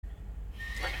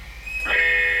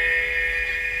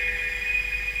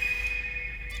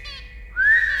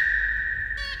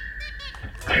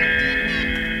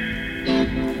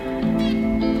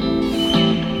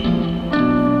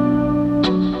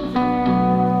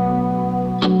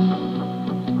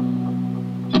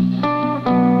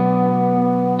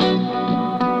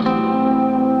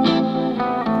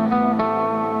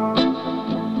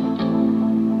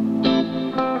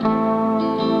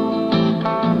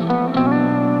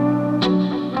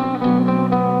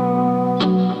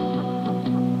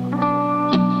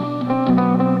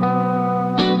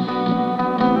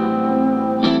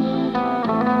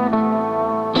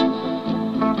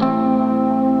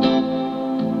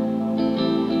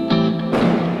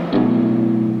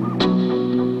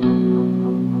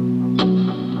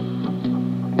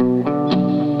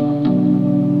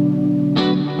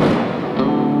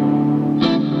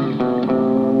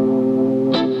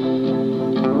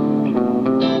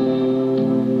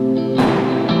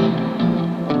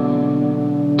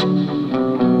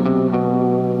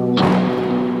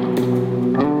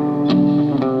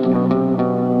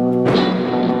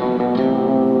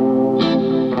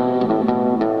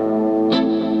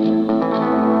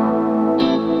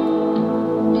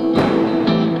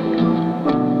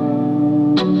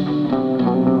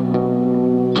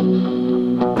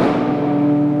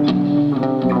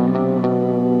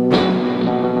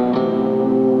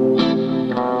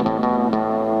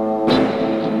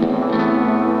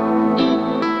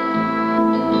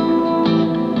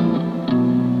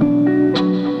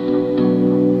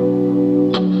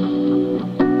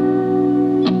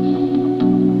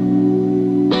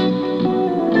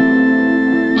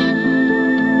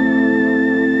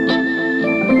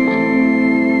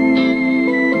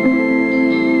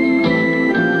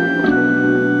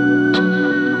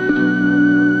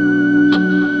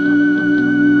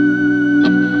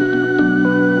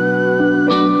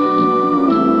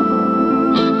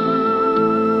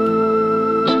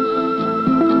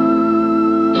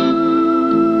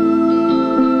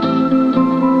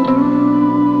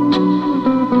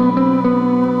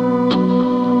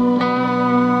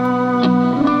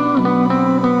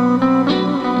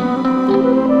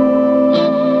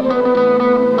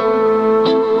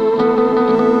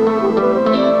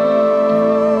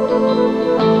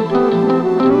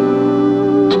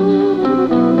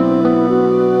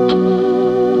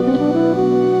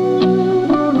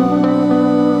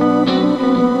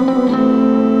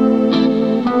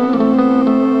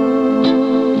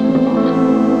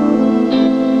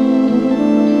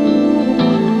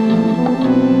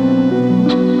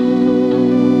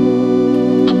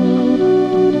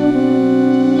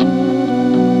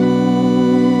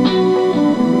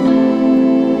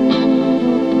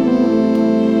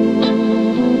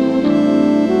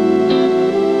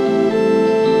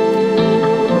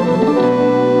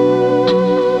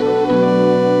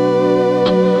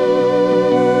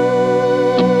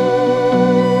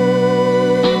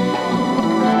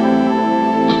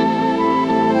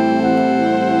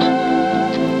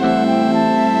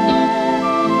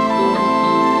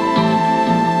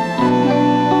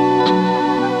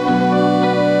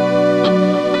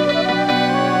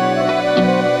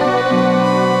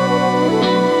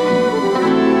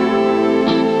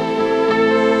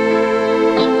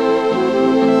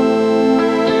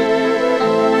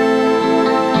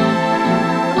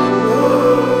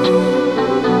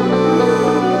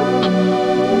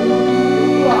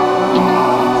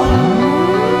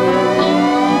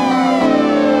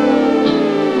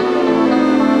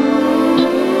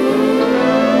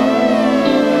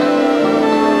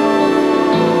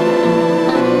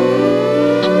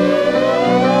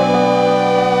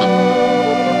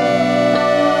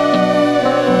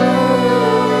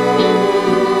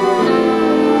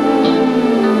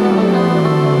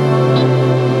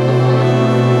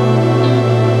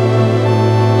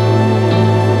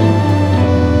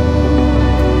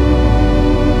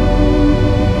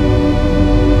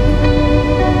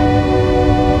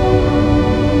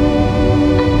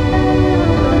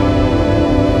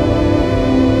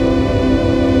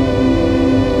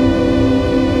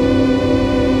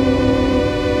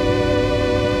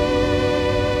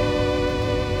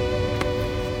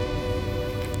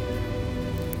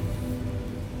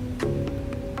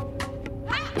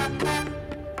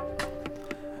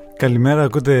Καλημέρα,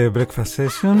 ακούτε Breakfast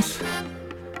Sessions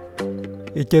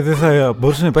και δεν θα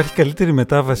μπορούσε να υπάρχει καλύτερη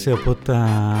μετάβαση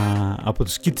από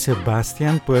τους Kid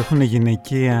Sebastian που έχουν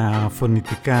γυναικεία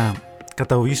φωνητικά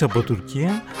καταγωγής από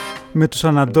Τουρκία με τους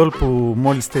Anadol που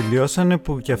μόλις τελειώσανε,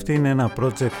 που και αυτή είναι ένα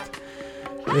project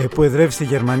που εδρεύει στη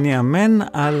Γερμανία μεν,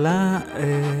 αλλά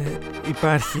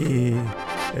υπάρχει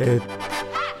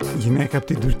γυναίκα από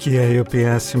την Τουρκία η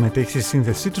οποία συμμετέχει στη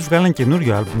σύνθεσή τους. Βγάλαν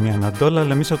καινούριο άλμπουμ η Anadol,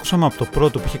 αλλά εμείς ακούσαμε από το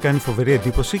πρώτο που είχε κάνει φοβερή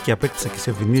εντύπωση και απέκτησα και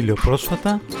σε βινίλιο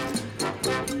πρόσφατα,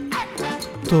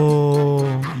 το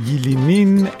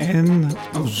Yılının en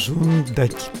Uzun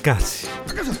Dakikası.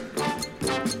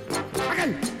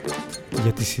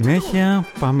 Για τη συνέχεια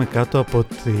πάμε κάτω από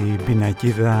την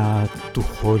πινακίδα του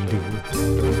Hollywood.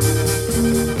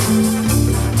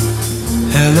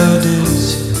 Hello Diz,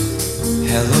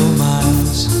 hello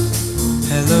Miles,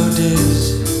 hello Diz,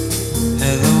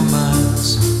 hello Miles.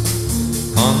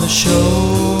 On the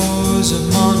shores of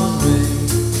Monterey,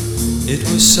 it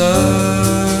was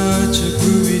such a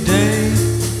groovy day,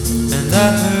 and I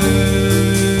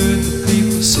heard the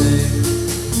people say,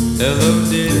 hello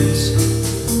Diz,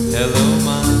 hello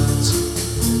Miles.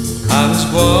 I was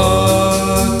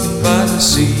walking by the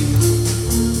sea,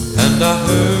 and I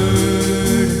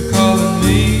heard him calling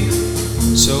me,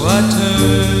 so I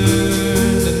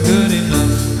turned, and good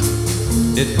enough,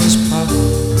 it was Pop,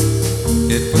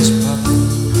 it was Pop.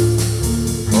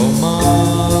 Oh ma,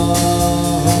 oh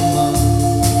ma,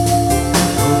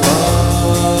 oh ba,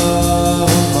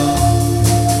 oh ma,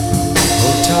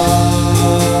 oh ta,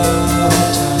 oh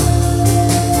ta.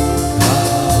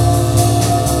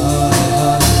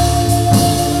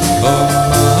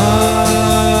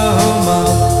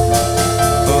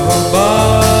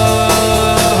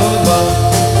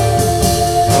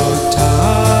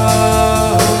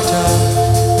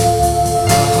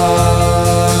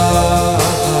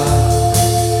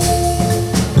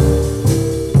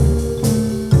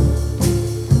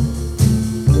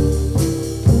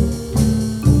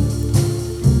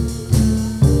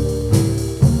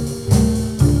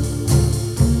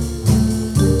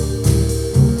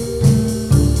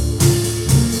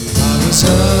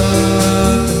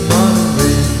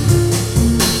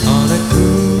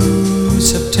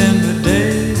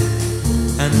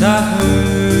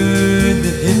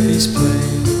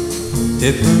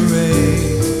 Hip hooray,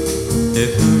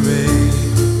 hip hooray,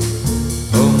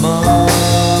 oh ma,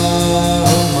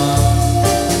 oh ma,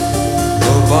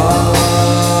 oh ba,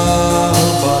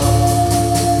 oh ba,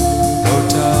 oh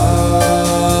ta,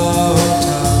 oh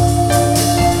ta,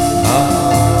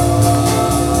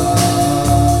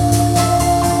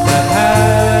 that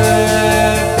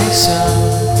happy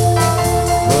sound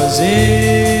was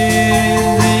in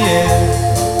the air,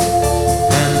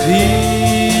 and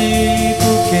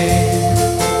people came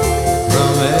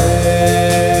from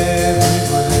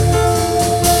everywhere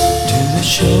to the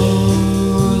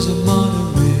shores of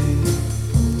Monterey.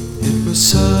 It was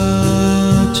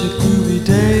such a groovy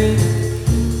day,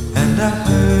 and I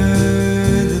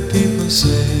heard the people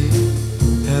say,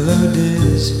 hello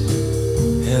Diz,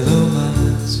 hello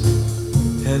Miles,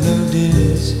 hello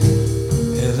Diz,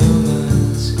 hello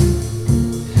Miles,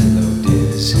 hello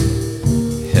Diz,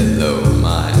 hello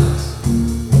Miles,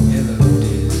 hello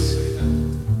Diz.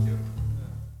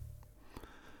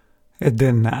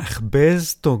 Έντεν Ahbez,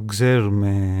 τον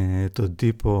ξέρουμε τον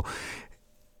τύπο,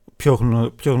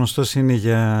 πιο γνωστός είναι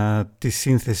για τη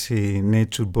σύνθεση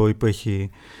Nature Boy που έχει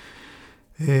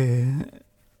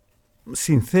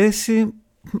συνθέσει.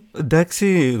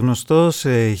 Εντάξει, γνωστός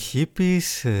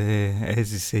hippies,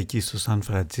 έζησε εκεί στο Σαν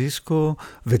Φραντζίσκο,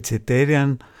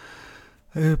 vegetarian.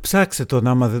 Ψάξτε τον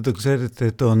άμα δεν το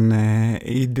ξέρετε, τον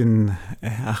Έντεν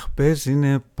Ahbez,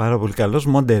 είναι πάρα πολύ καλός.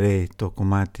 Monterey το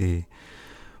κομμάτι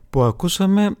που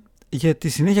ακούσαμε. Για τη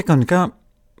συνέχεια κανονικά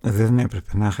δεν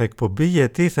έπρεπε να είχα εκπομπή,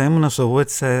 γιατί θα ήμουν στο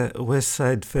West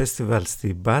Side Festival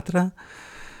στην Πάτρα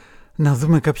να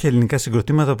δούμε κάποια ελληνικά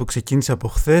συγκροτήματα που ξεκίνησε από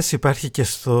χθες. Υπάρχει και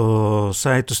στο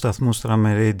site του σταθμού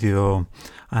Strammer Radio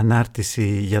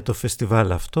ανάρτηση για το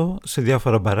φεστιβάλ αυτό σε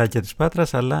διάφορα μπαράκια της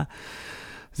Πάτρας, αλλά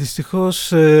δυστυχώς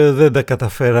δεν τα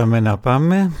καταφέραμε να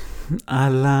πάμε.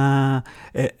 Αλλά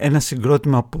ένα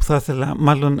συγκρότημα που θα ήθελα,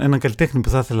 μάλλον ένα καλλιτέχνη που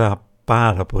θα ήθελα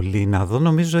πάρα πολύ να δω,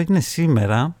 νομίζω είναι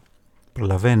σήμερα,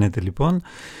 προλαβαίνετε λοιπόν,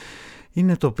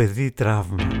 είναι το παιδί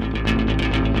Τραύμα.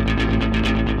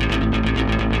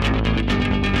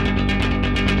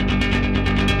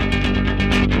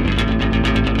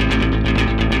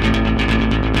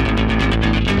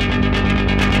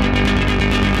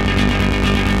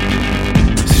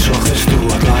 Στις όχθες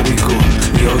του Ατλαντικού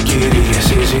δύο κύριες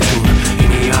συζητούν,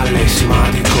 είναι ή άλλες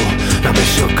σημαντικό να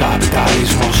πέσει ο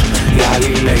καπιταλισμός.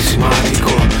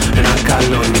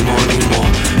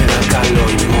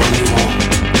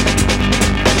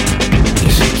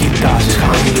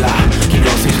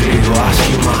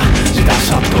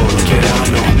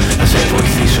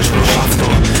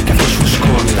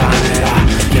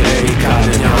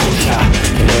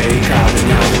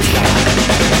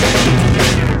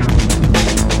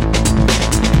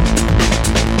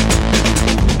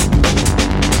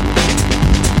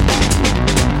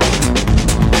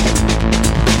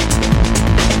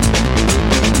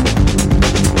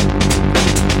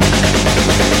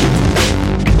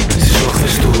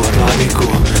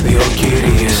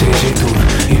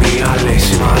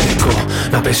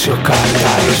 να πέσει ο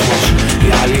καπιταλισμός. Η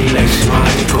άλλη λέει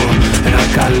σημαντικό, ένα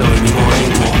καλό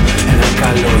μνημόνιμο, ένα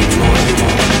καλό μνημόνιμο.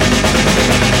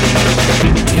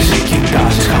 Και εσύ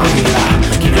κοιτάζεις χαμηλά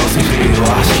κι νιώθεις λίγο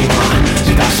άσχημα.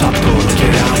 Ζητάς απ' τον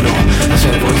ωκεανό να σε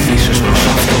βοηθήσει ως προς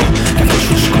αυτό. Κι αυτός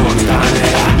σου σκόνει τα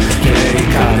νερά και λέει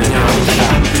κάνε μια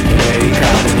βουτιά, και λέει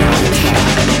κάνε μια βουτιά.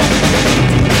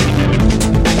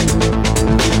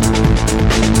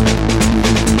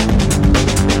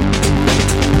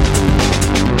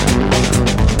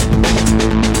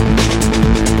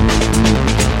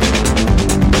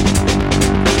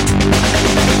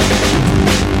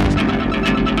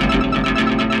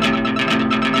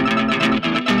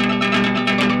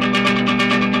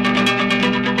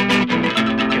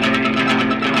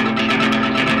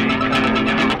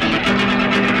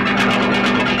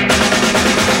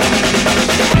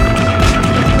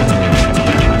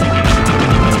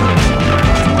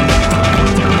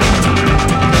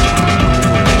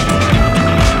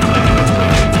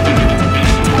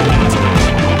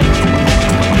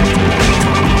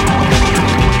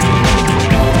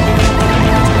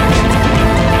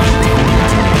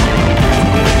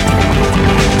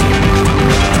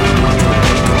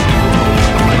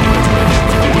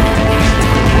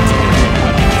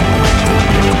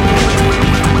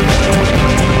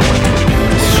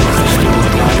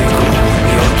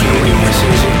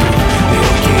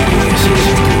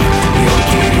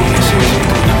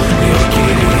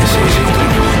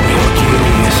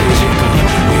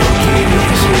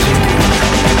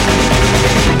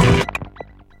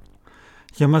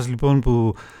 Για μας λοιπόν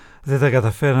που δεν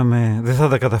θα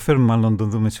τα καταφέρουμε μάλλον να τον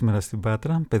δούμε σήμερα στην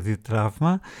Πάτρα, παιδί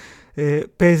τραύμα,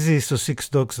 παίζει στο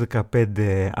Six Dogs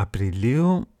 15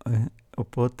 Απριλίου,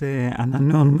 οπότε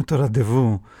ανανεώνουμε το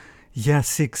ραντεβού για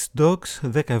Six Dogs,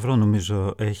 10 ευρώ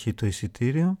νομίζω έχει το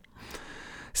εισιτήριο.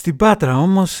 Στην Πάτρα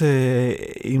όμως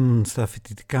ήμουν στα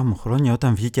φοιτητικά μου χρόνια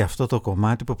όταν βγήκε αυτό το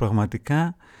κομμάτι που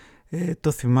πραγματικά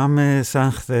το θυμάμαι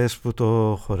σαν χθες που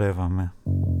το χορεύαμε.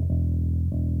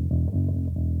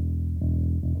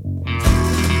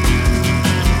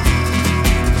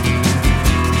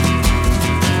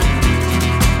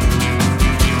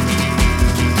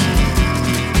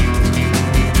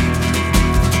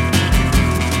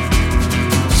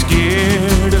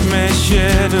 Scared of my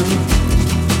shadow,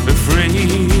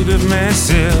 afraid of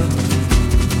myself.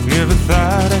 Never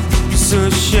thought I'd be so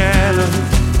shallow.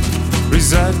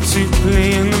 Resort to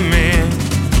playing the man.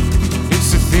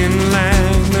 It's a thin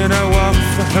line that I walk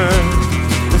for her,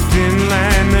 the thin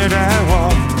line that I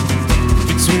walk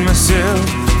between myself,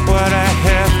 what I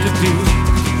have to do,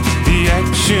 the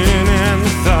action and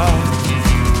the thought.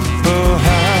 Oh,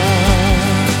 how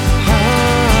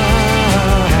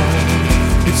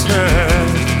it's her.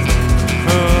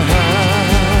 Oh, how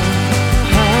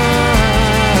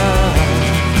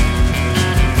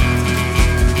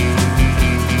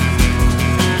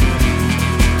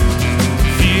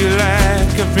feel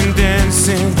like I've been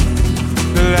dancing.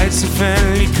 The lights have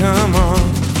finally come on.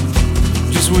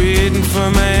 Just waiting for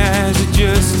my eyes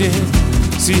adjusting.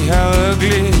 See how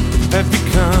ugly I've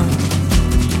become.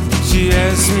 She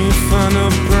asked me for no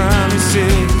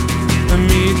promises. I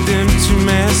made them to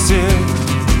myself,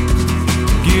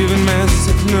 giving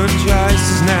myself no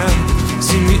choices now.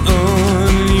 See the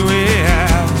only way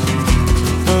out.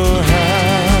 Oh, how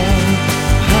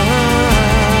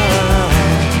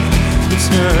it's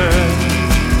her.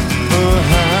 Oh,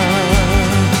 how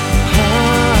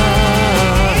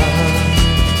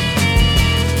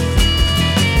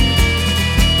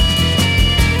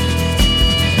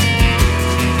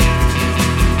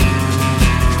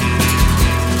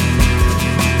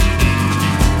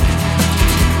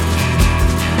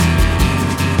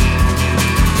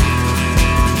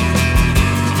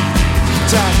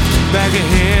bag of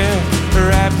hair,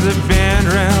 wrapped the band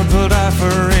round, pulled off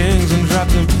her rings and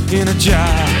dropped them in a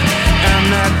jar. I'm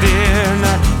not there,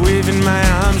 not waving my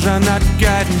arms round, not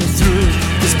guiding me through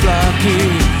this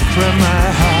blockade from my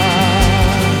heart.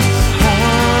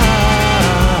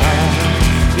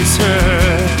 It's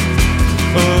her.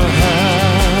 Oh,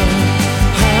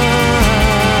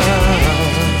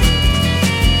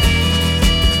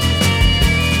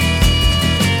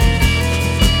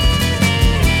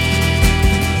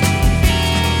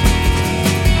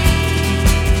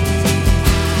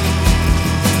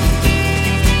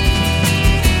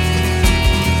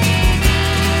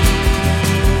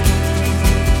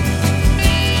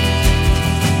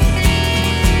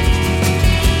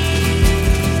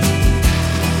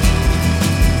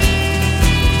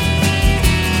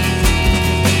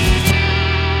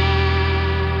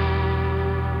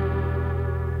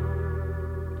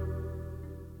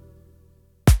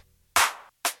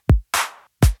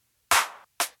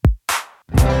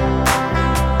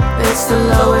 It's the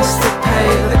lowest that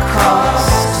pay the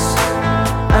cost,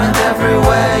 and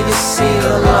everywhere you see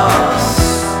the loss.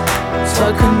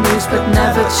 Token moves but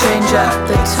never change at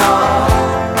the top,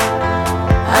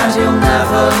 and you'll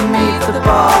never meet the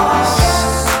boss.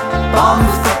 Bomb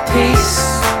for peace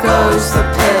goes the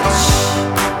pitch,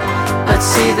 but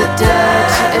see the dead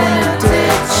in a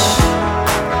ditch.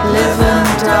 Live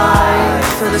and die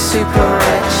for the super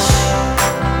rich.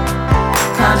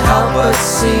 Can't help but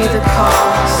see the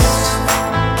cost.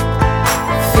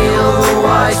 Feel the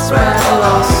widespread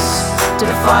loss.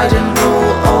 Divide and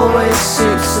rule always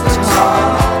suits the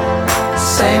top.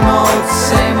 Same old,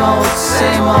 same old,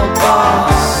 same old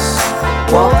boss.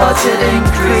 While budget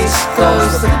increase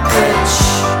goes the pitch.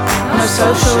 No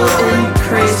social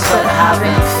increase but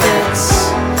having fits,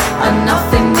 and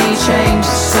nothing need change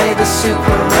to say the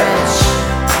super rich.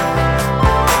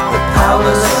 The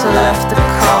powerless left the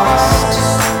cost,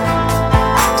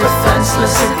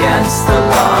 defenseless against the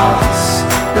loss.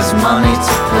 There's money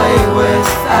to play with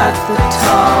at the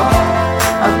top,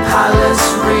 a palace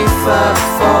refurb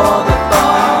for the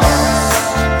boss.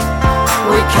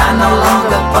 We can no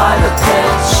longer buy the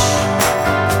pitch,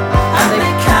 and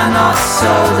they cannot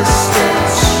sew the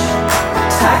stitch.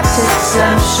 Tax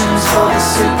exemptions for the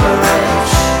super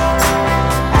rich.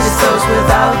 It's those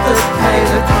without that pay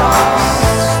the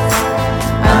cost,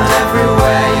 and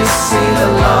everywhere you see the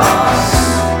loss.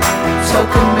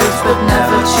 Token moves but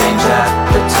never change at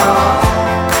the top,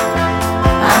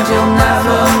 and you'll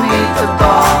never meet the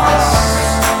boss.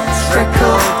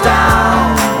 Trickle down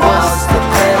was the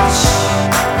pitch,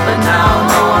 but now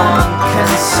no one can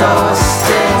sew a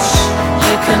stitch.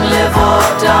 You can live or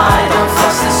die, don't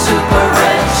fuss the super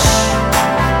rich.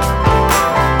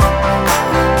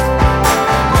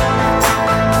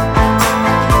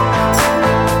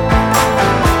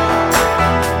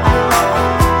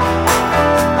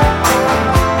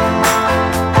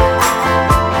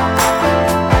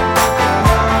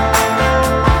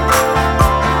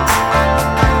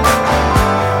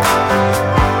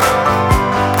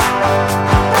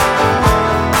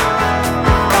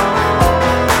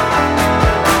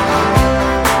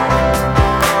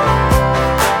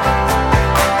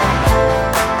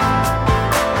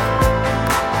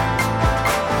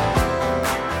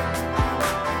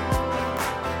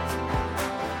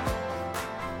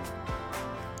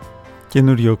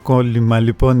 Καινούριο κόλλημα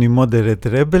λοιπόν οι Moderate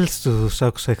Rebels, τους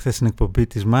άκουσα χθες στην εκπομπή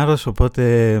της Μάρος, οπότε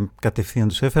κατευθείαν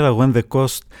τους έφερα. When the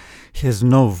cost has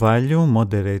no value,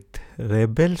 Moderate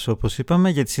Rebels όπως είπαμε.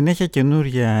 Για τη συνέχεια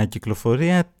καινούρια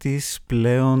κυκλοφορία της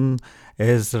πλέον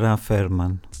Ezra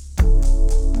Furman.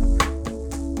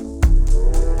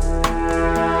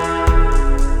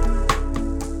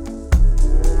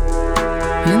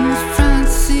 In the front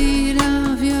seat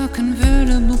of your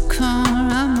convertible car,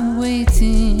 I'm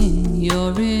awaiting your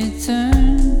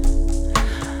return.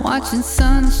 Watching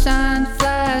sunshine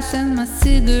flash and my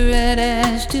cigarette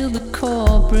ash till the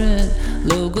corporate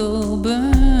logo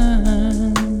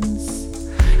burns.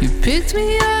 You picked me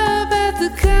up at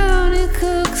the County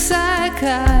Cook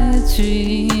Psychiatry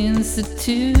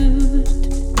Institute.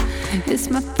 It's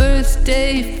my first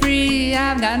day free,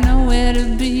 I've got nowhere to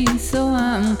be, so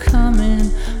I'm coming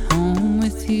home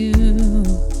with you.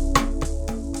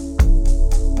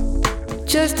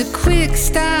 Just a quick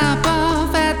stop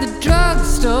off at the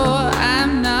drugstore,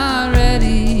 I'm not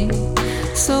ready,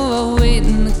 so I'll wait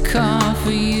in the car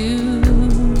for you.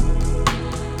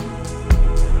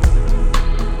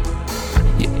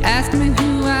 You asked me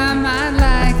who I might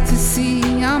like to see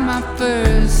on my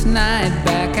first night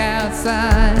back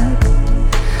outside,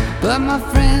 but my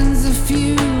friends are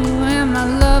few and my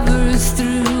lover is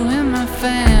through and my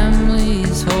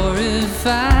family's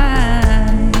horrified.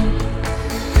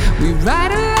 We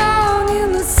ride along in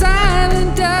the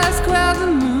silent dusk while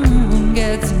the moon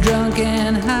gets drunk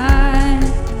and high.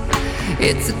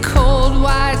 It's a cold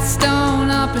white stone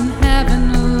up in heaven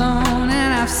alone,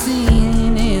 and I've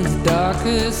seen its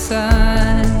darker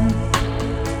side.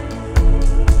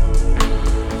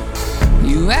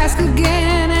 You ask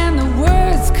again and the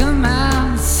words come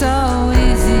out so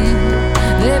easy,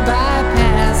 they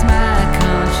bypass my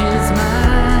conscious mind.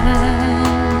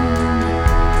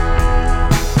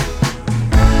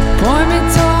 Point me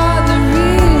toward the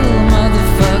real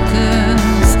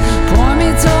motherfuckers, point me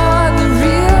toward the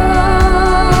real.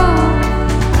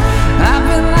 I've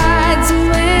been lied to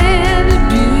and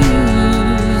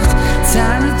abused,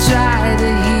 time to try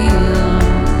to heal.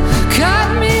 Cut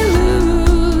me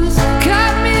loose,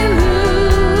 cut me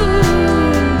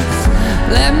loose.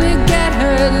 Let me get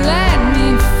hurt, let me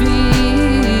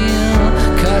feel.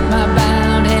 Cut my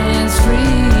bound hands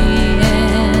free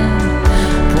and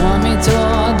point me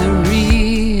toward the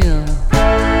real.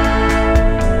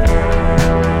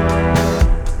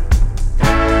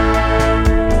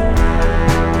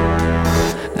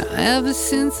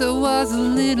 I was a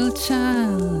little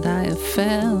child, I have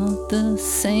felt the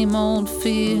same old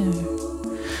fear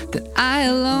that I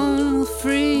alone will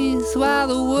freeze while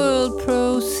the world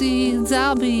proceeds.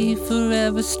 I'll be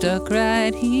forever stuck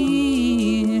right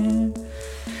here.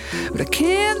 But I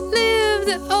can't live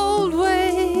the old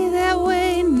way, that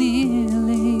way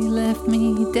nearly left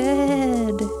me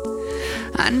dead.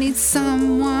 I need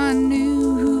someone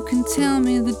new who can tell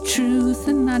me the truth,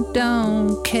 and I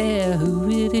don't care who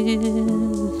it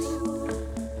is.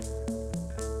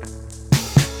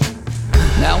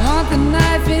 I want the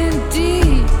knife in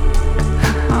deep,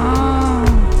 oh,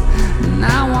 and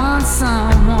I want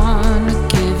someone to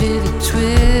give it a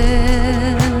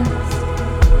twist.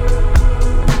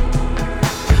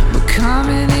 We're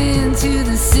coming into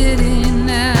the city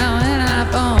now, and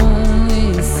I've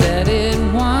only said it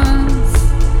once.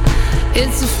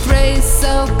 It's a phrase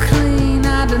so clean,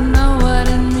 I don't know what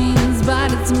it means,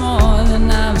 but it's more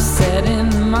than I've said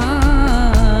in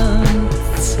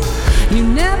months. You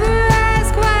never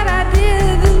ask what I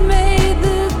did that made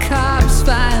the cops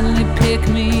finally pick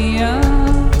me up.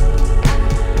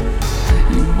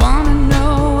 You wanna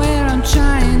know where I'm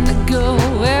trying to go,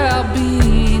 where I'll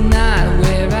be, not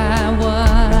where I was.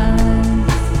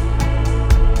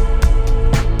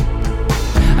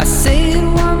 I say it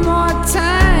one more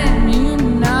time, you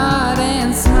nod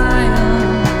and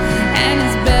smile, and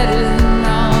it's better than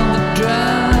all the drugs.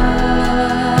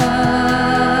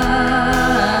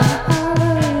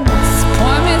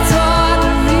 Point me toward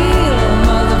the real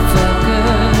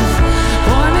motherfuckers,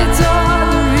 point me toward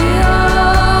the real.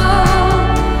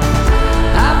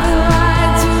 I've been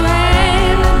lied to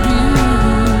and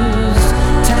abused,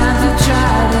 time to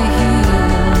try to heal.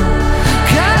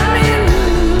 Cut me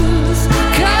loose,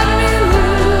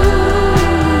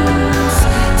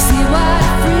 see what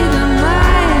freedom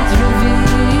might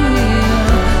reveal.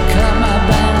 Cut my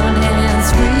bound hands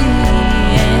free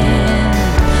and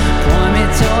point me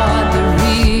toward the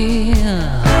real.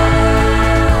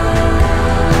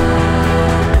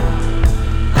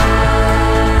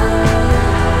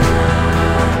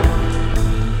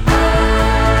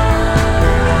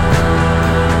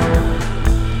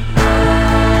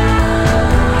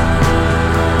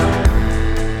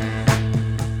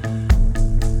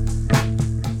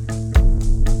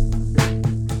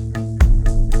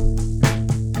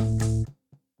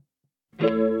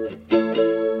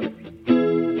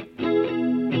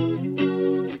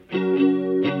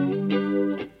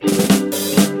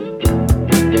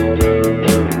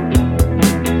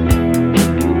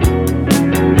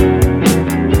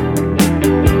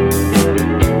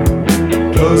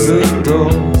 Closing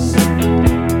doors,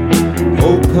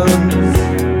 opens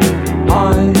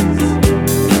eyes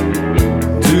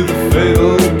to the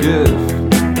fatal gift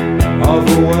of a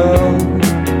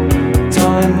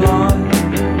well-timed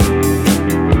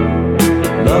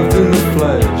loved in the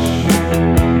flesh,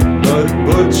 but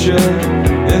butchered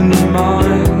in the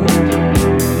mind.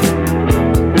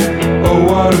 Oh,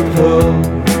 what a pearl,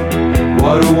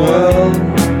 what a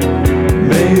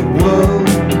well-made world.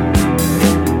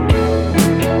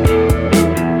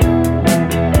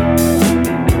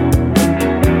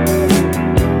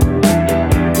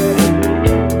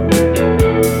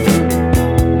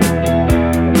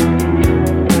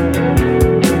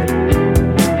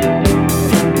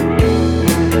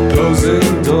 Closing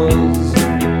doors,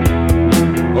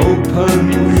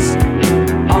 opens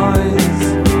eyes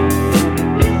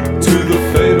to the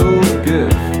fatal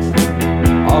gift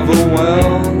of a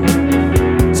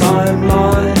well-timed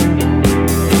line.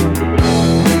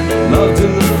 Loved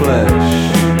in the flesh,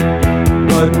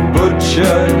 but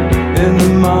butchered in the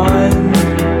mind.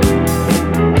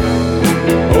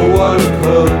 Oh, what a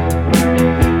pearl,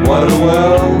 what a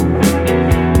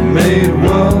well-made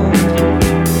world.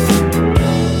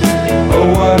 Oh,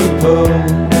 what a pearl,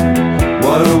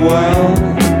 what a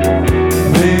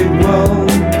well-made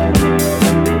world.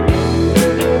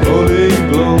 Holy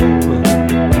globe,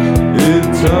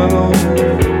 eternal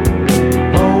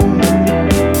home,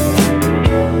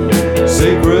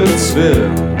 sacred sphere,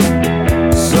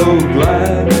 so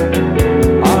glad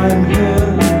I'm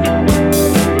here.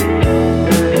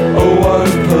 Oh, what a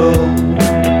pearl,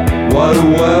 what a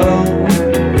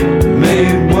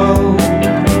well-made world.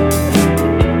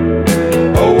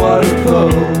 Oh, what a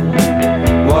pearl,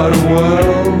 what a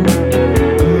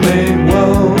well-made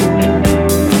world.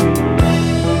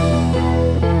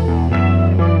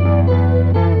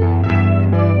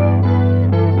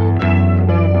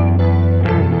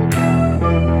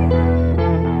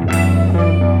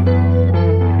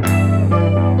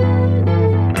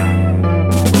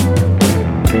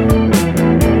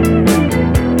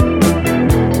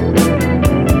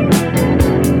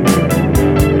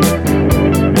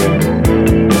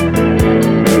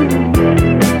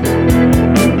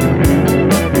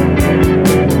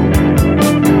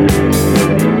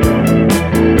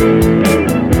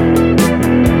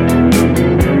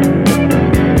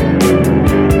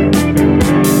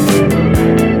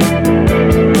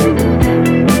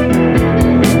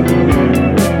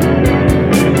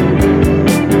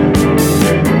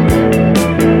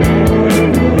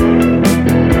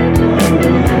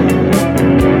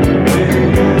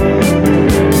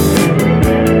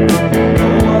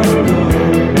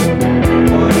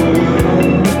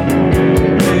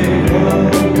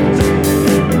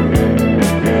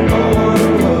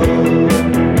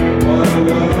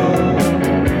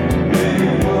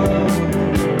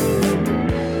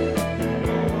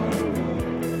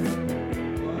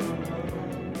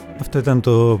 Αυτό ήταν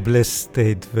το Blessed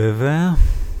State βέβαια,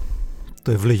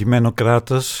 το ευλογημένο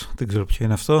κράτος, δεν ξέρω ποιο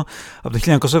είναι αυτό, από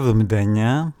το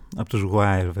 1979, από τους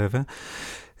Wire βέβαια.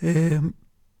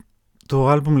 Το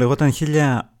άλμπουμ λεγόταν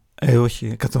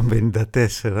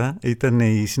 154, ήταν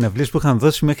οι συναυλίες που είχαν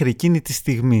δώσει μέχρι εκείνη τη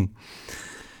στιγμή.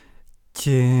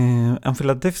 Και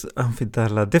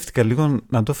αμφιταλαντεύτηκα λίγο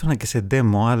να το έφερα και σε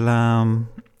demo, αλλά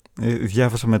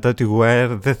διάβασα μετά ότι οι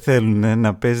Wire δεν θέλουν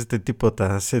να παίζετε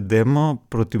τίποτα σε demo,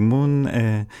 προτιμούν,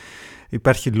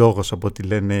 υπάρχει λόγος από ό,τι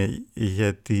λένε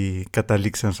γιατί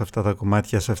καταλήξαν σε αυτά τα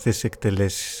κομμάτια, σε αυτές τις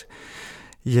εκτελέσεις.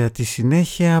 Για τη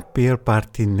συνέχεια Pier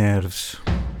Party Nerves.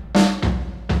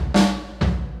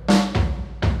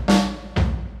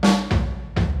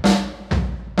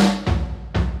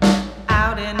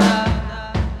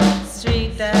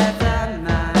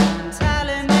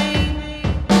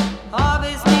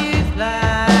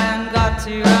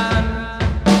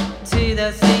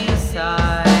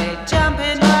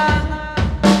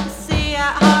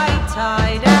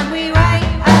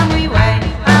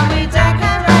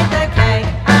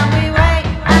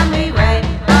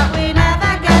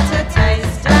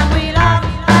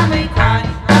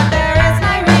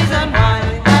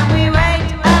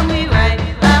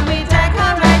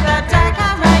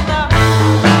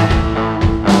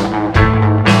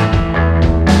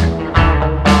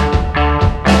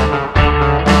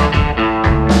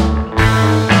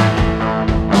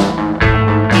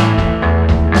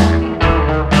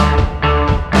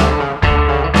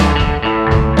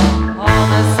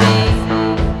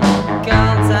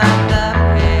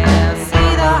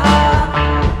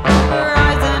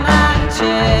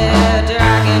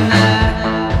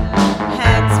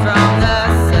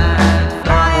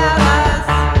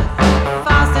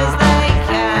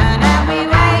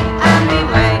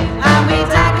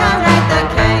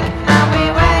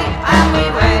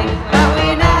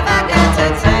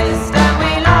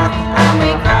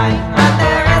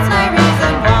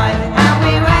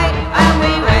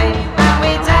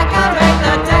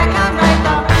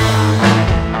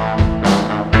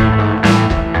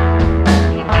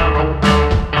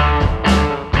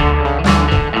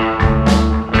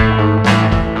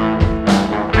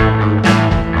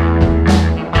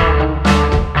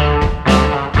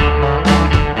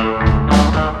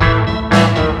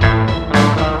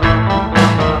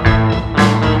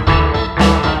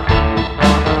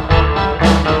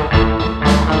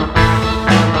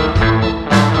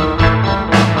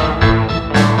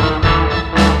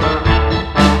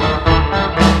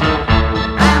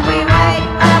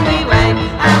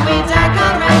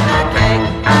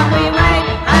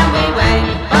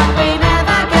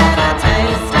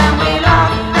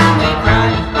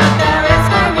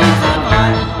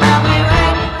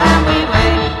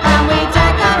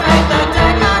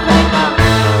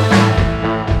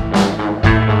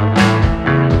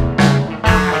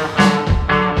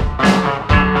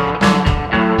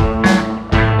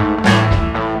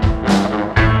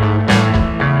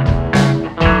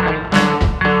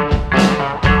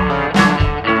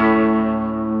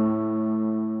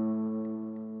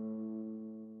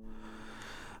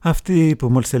 Αυτοί που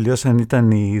μόλις τελειώσαν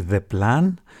ήταν οι The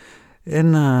Plan,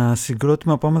 ένα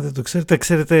συγκρότημα που άμα δεν το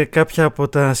ξέρετε κάποια από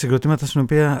τα συγκροτήματα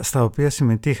στα οποία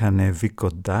συμμετείχαν,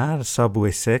 Vicodar,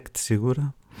 Subway Sect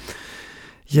σίγουρα.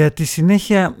 Για τη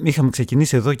συνέχεια είχαμε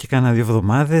ξεκινήσει εδώ και κάνα 2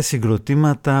 εβδομάδες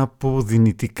συγκροτήματα που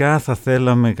δυνητικά θα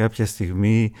θέλαμε κάποια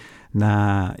στιγμή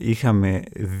να είχαμε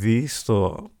δει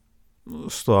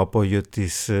στο απόγειο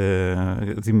της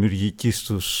δημιουργικής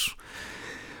τους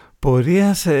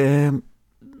πορείας.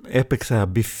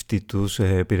 Έπαιξα B-52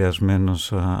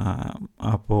 επηρεασμένος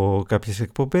από κάποιες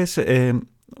εκπομπές.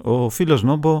 Ο φίλος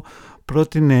Νόμπο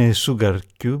πρότεινε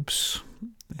Sugarcubes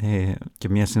και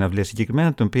μια συναυλία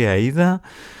συγκεκριμένα, την οποία είδα.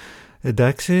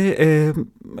 Εντάξει,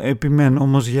 επιμένω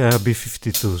όμως για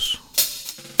B-52s.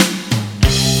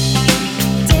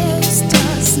 This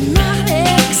does not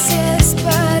exist.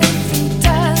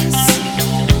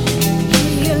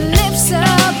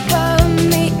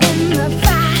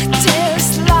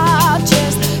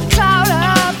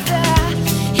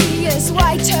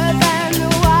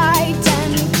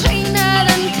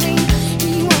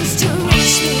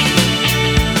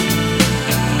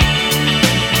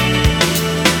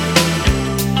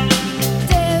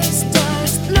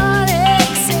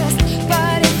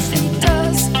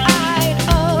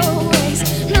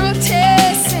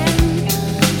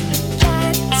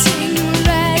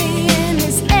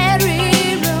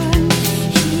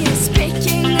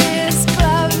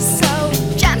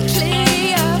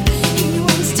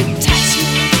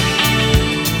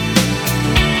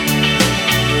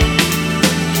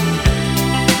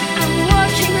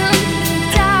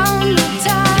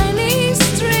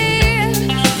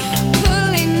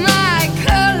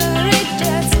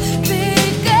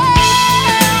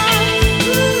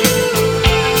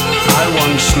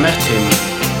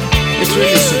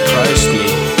 really surprised me.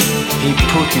 He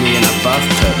put me in a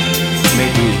bathtub,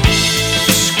 made me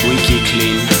squeaky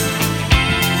clean.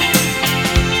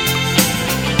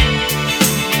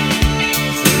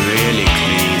 Really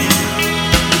clean.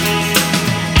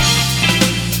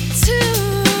 To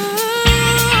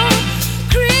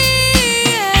create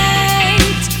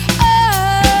a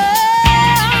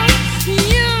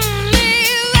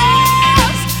universe,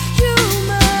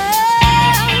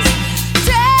 humans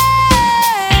taste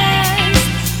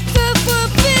the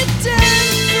forbidden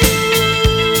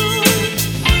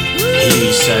fruit. He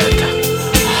said,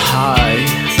 hi.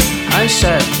 I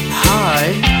said, hi.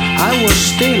 I was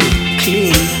still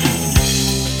clean.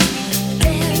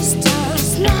 This does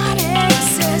not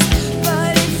exist,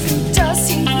 but if it does,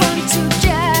 he want to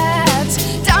get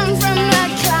down from the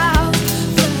cloud.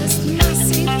 First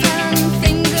massive hand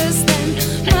fingers, then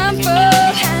mumble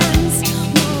hands.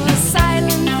 More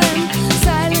silent than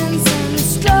silence, and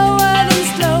slower than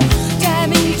slow,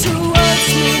 dabbing towards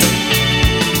me.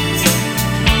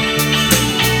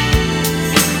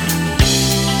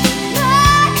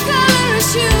 My color is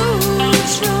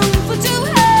huge, room for two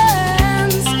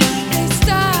hands. They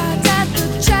start at the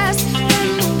chest and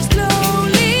move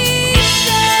slowly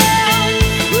down.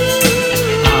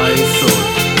 I thought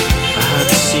I had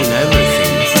seen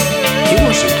everything. He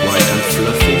wasn't white and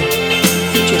fluffy.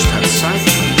 He just had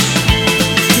sideburns.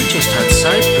 He just had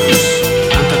sideburns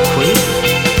and a quiff.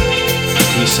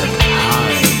 He said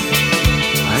hi.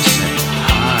 I said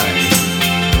hi.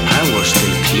 I was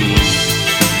still clean.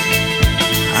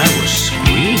 I was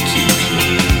squeaky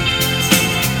clean.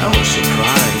 I was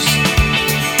surprised,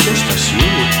 just as you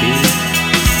would be.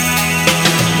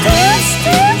 Deus,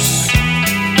 Deus,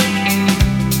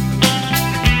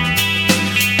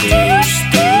 Deus,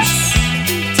 Deus,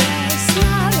 he does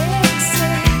not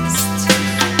exist.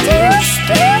 Deus,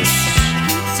 Deus,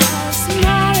 he does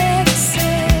not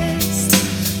exist.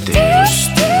 Deus,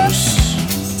 Deus,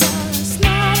 Does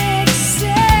not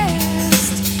exist.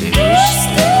 Deus,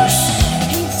 Deus,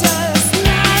 He does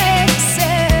not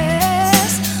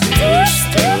exist. Deus,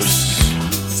 Deus,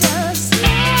 Does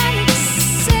not exist.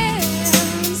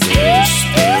 Deus,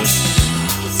 Deus,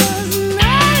 Does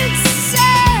not exist.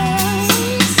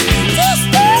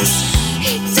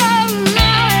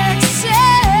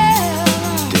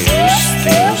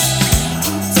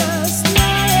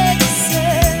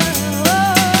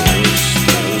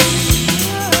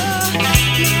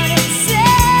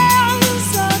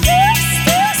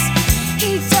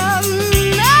 He does not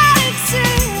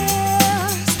exist.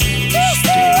 Deus,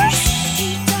 Deus, He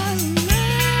does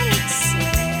not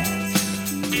exist.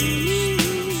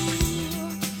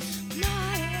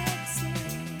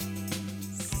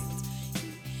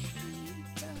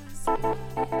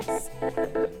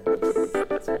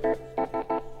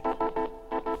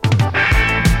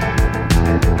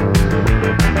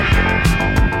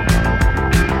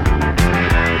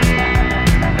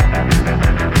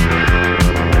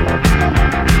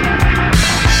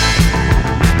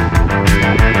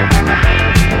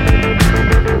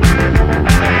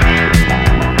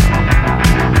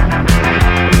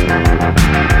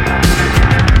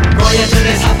 Prior to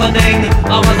this happening,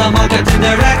 I was a marketing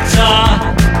director.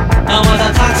 I was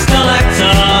a tax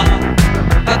collector,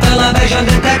 a television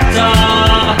detector.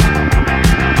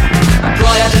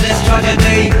 Prior to this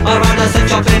tragedy, I ran a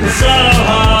sex shop in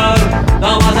Soho.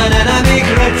 I was an enemy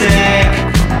critic,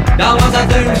 I was a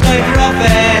doomsday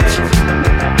prophet.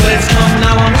 But it's come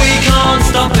now and we can't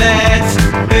stop it.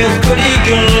 Feels pretty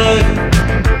good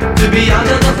to be out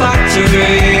of the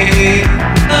factory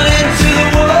and into the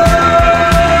world.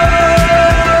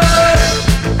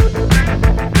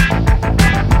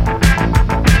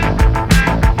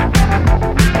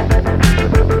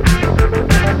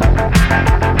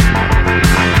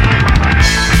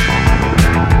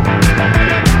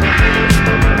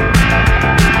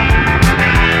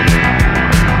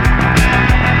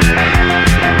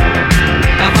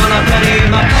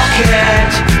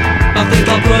 I think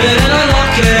I'll put it in a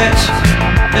locket.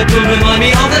 It will remind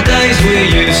me of the days we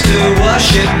used to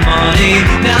worship money.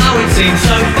 Now it seems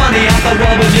so funny how the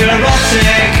world was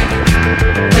neurotic,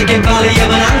 taking Valium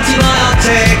and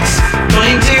antibiotics,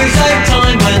 trying to save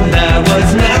time when there was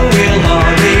no real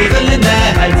hurry, filling their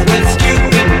heads with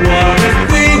stupid worries.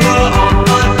 We were on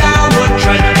a downward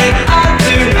trend, it had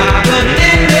to happen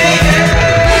in the end.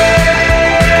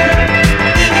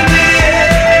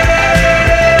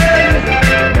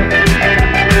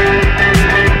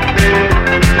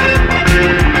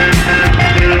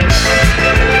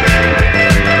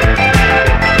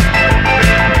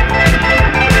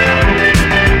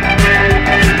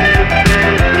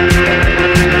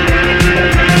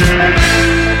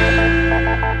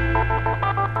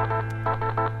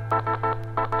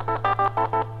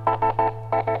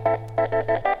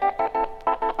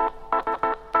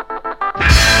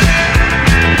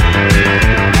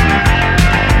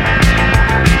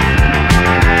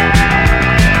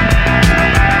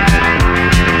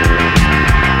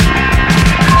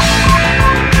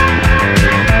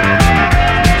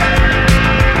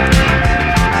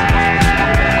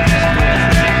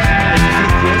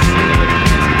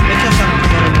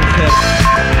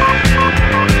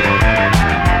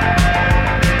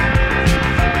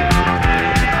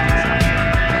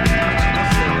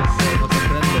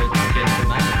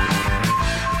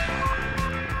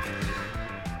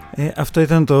 Αυτό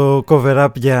ήταν το cover-up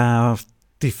για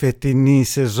τη φετινή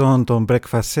σεζόν των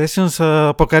Breakfast Sessions. Θα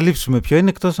αποκαλύψουμε ποιο είναι,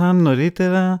 εκτός αν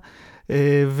νωρίτερα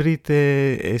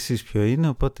βρείτε εσείς ποιο είναι,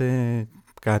 οπότε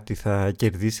κάτι θα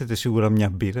κερδίσετε, σίγουρα μια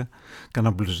μπύρα,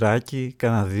 κάνα μπλουζάκι,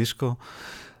 κάνα δίσκο,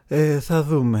 θα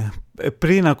δούμε.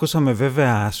 Πριν ακούσαμε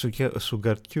βέβαια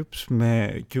Sugarcubes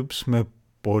με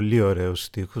πολύ ωραίους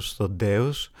στίχους στο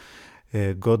Deus.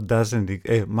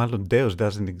 Μάλλον Deus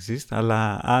doesn't exist,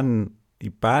 αλλά αν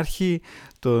υπάρχει,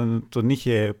 τον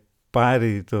είχε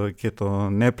πάρει και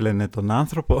τον έπλαινε τον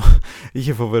άνθρωπο,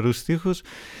 είχε φοβερούς στίχους.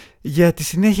 Για τη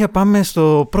συνέχεια πάμε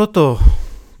στο πρώτο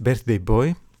birthday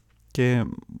boy και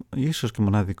ίσως και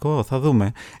μοναδικό, θα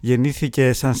δούμε.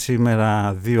 Γεννήθηκε σαν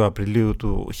σήμερα 2 Απριλίου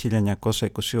του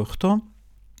 1928,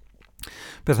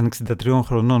 πέθανε 63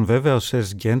 χρονών βέβαια, ο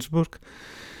Serge Gainsbourg.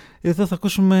 Εδώ θα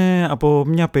ακούσουμε από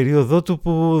μια περίοδο του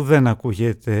που δεν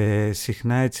ακούγεται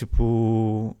συχνά, έτσι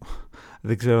που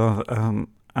δεν ξέρω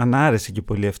αν άρεσε και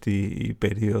πολύ αυτή η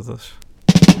περίοδος.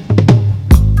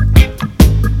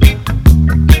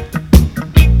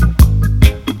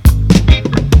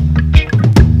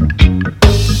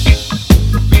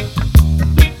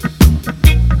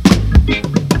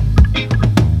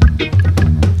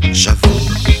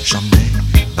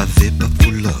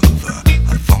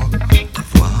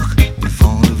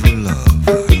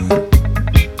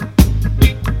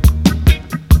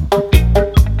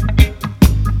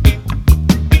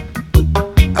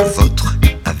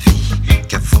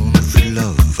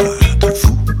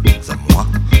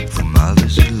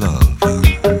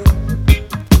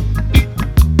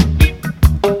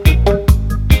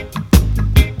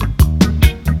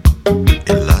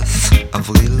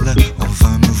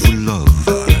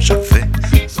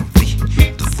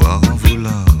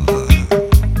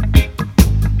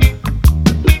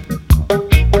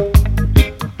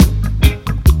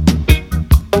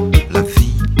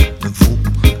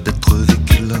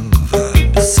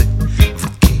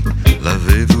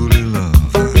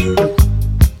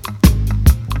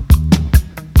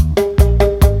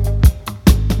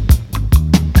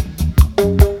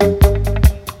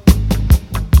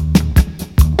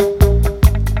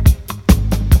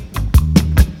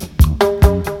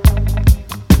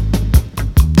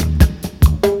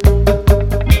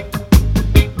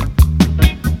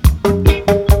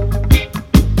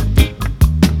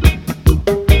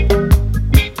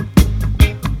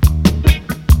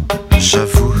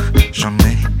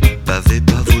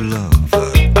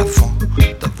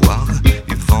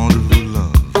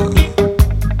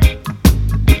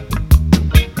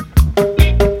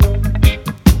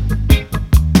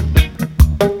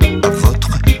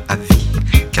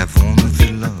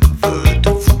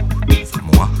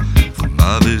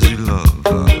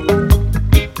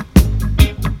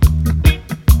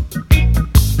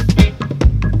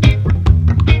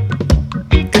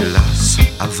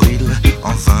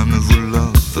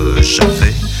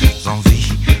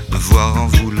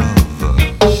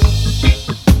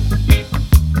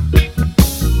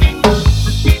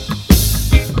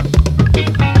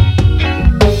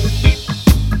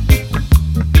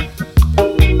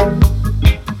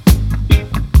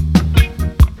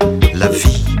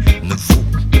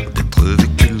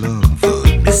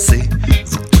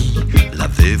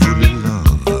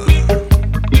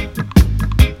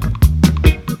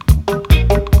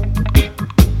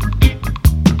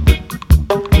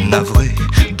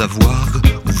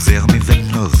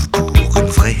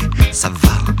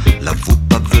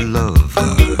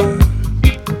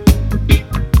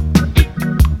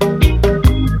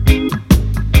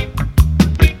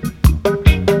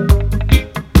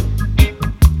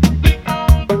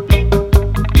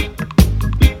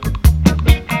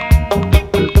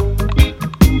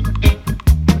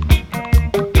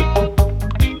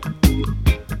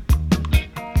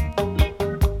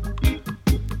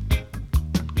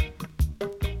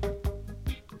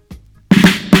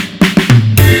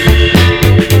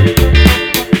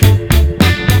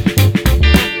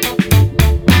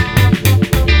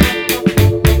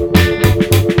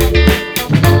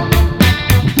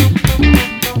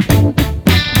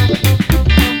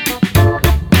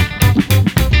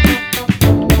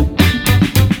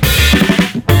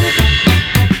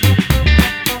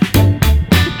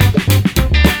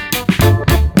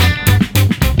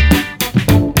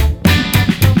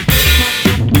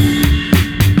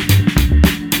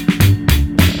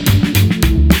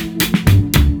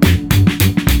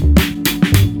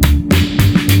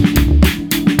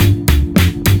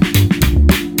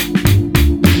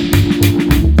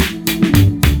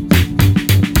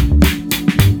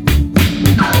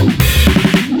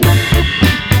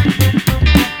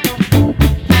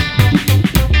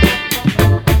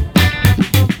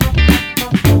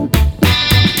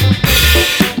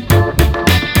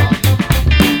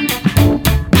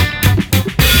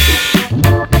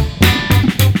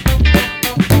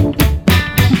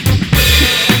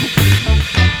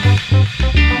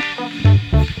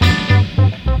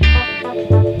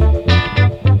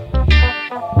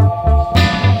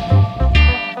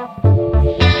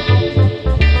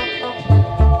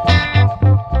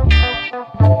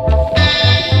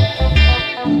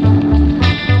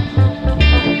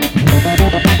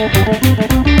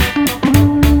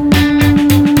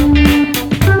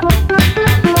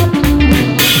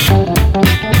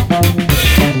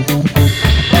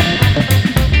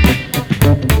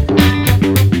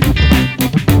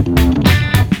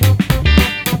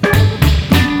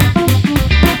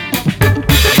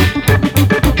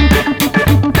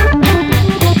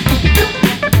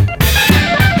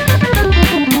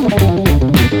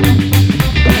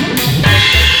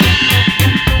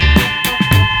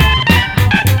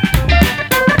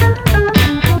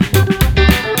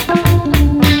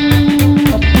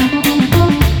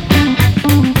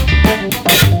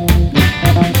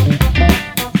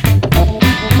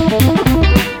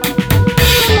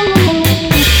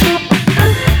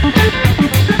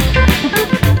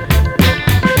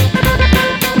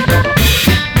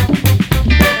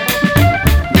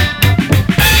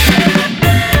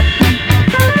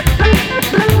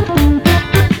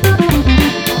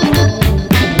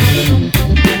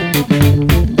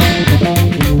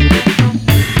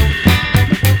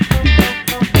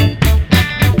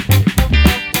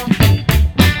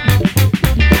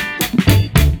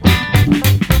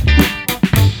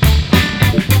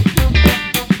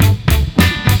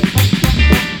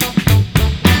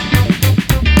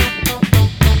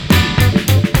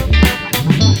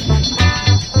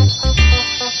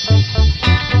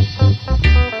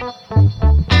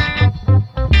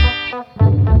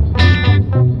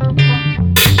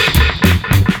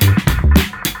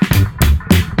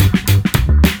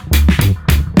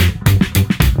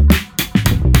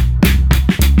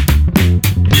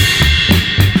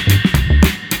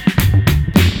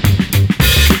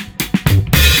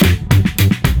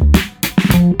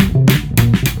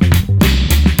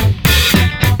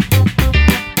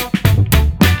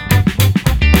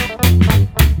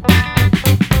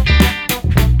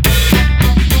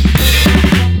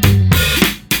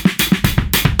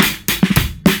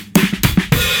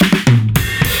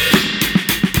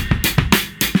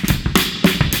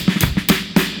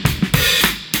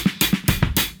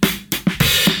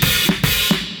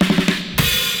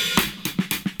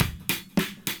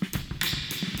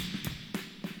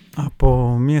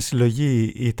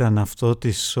 συλλογή ήταν αυτό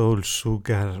της Soul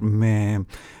Sugar με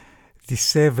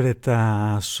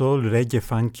δισεύρετα soul, reggae,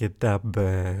 funk και dub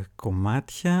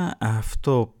κομμάτια.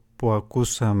 Αυτό που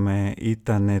ακούσαμε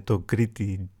ήταν το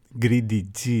Greedy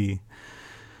G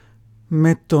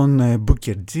με τον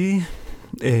Booker G.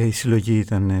 Η συλλογή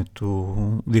ήταν του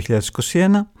 2021.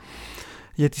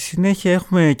 Για τη συνέχεια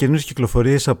έχουμε καινούριες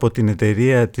κυκλοφορίες από την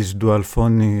εταιρεία της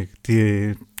Dualphonic,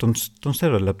 τον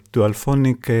Stereolab,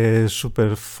 Dualphonic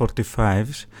Super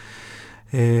 45s.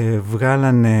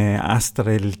 Βγάλανε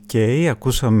Astral K,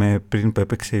 ακούσαμε πριν που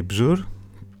έπαιξε η Bzur,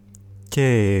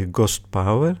 και Ghost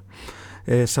Power.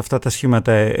 Σε αυτά τα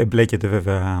σχήματα εμπλέκεται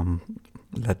βέβαια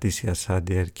Laticia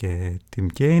Sadier και Tim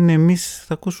Kane. Εμείς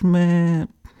θα ακούσουμε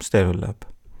Stereolab.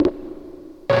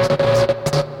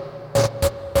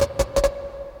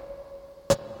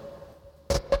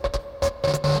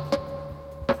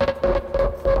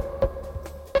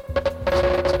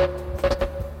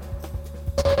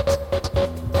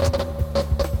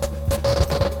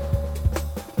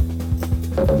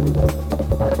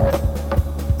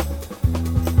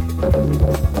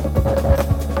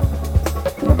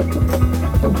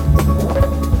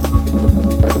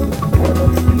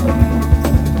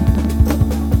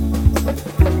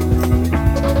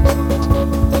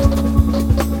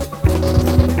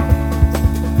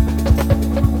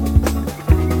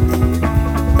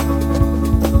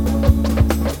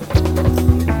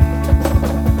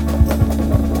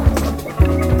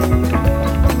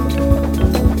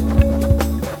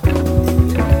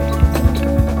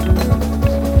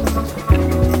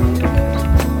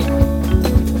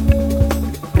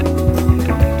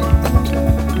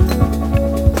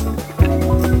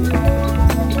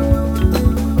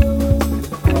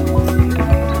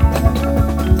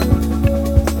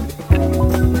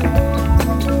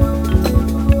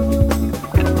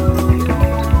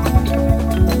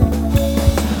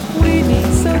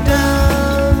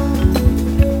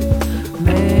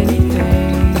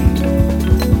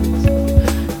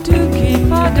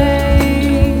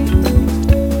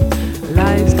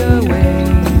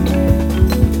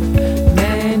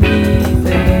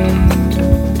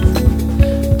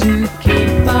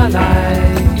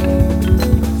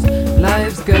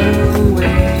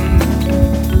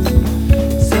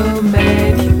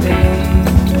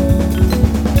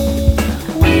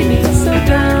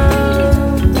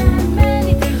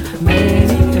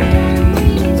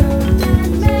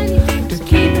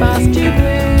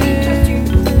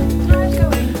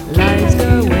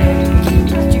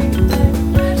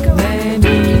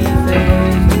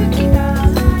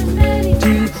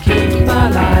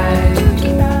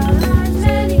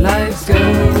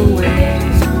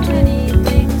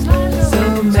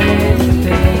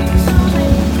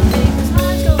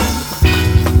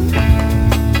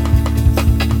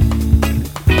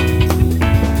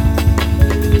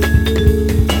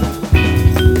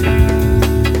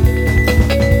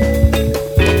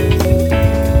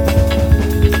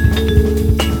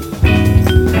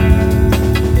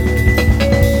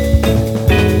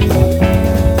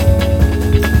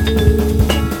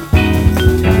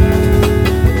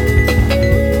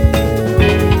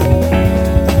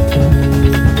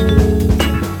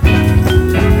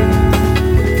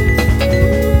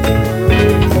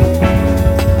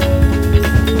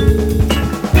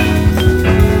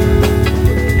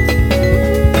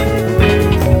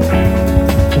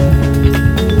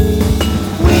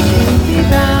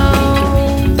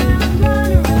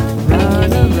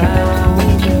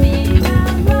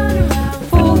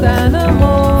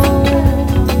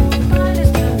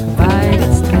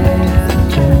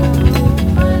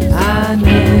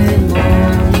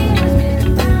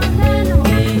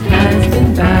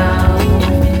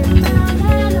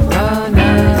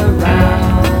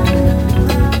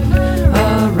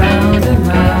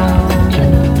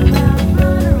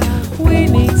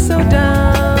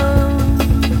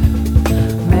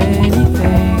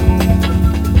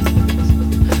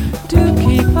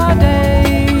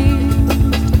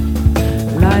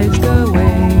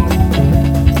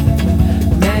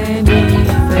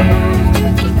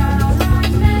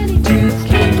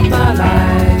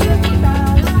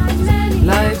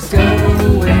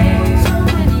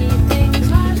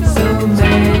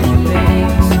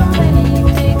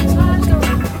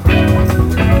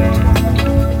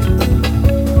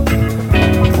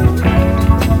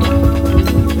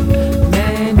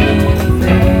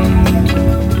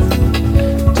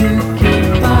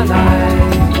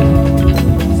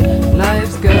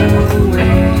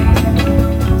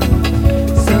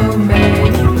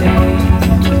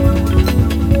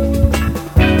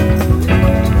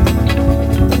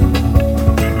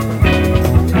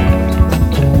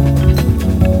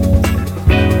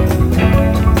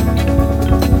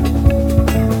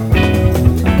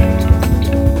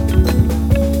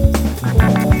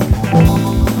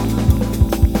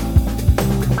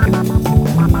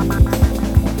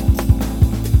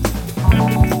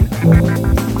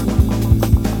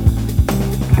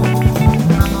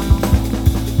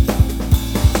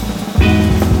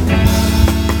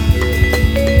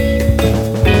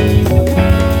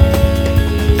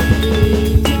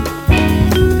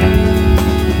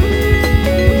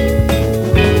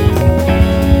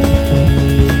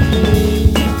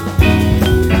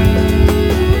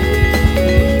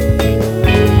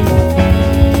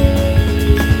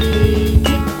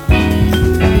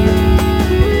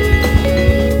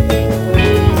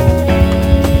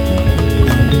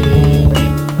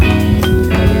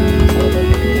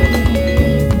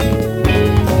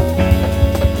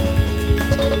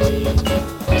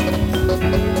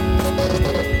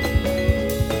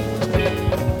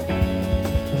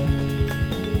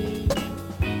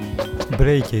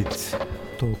 Brakhage,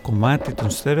 το κομμάτι των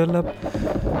Stereolab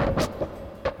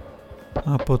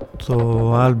από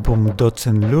το album Dots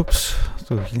and Loops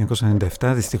του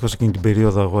 1997. Δυστυχώς εκείνη την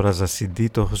περίοδο αγόραζα CD,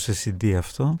 το έχω σε CD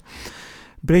αυτό.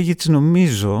 Brakhage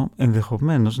νομίζω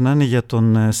ενδεχομένως να είναι για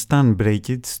τον Stan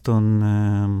Brakhage, τον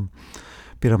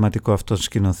πειραματικό αυτόν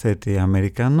σκηνοθέτη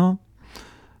Αμερικανό.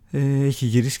 Έχει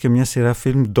γυρίσει και μια σειρά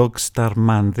φιλμ Dog Star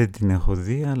Man, δεν την έχω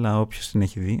δει, αλλά όποιος την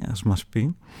έχει δει ας μας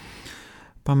πει.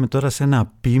 Πάμε τώρα σε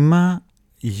ένα ποίημα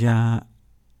για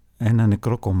ένα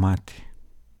νεκρό κομμάτι.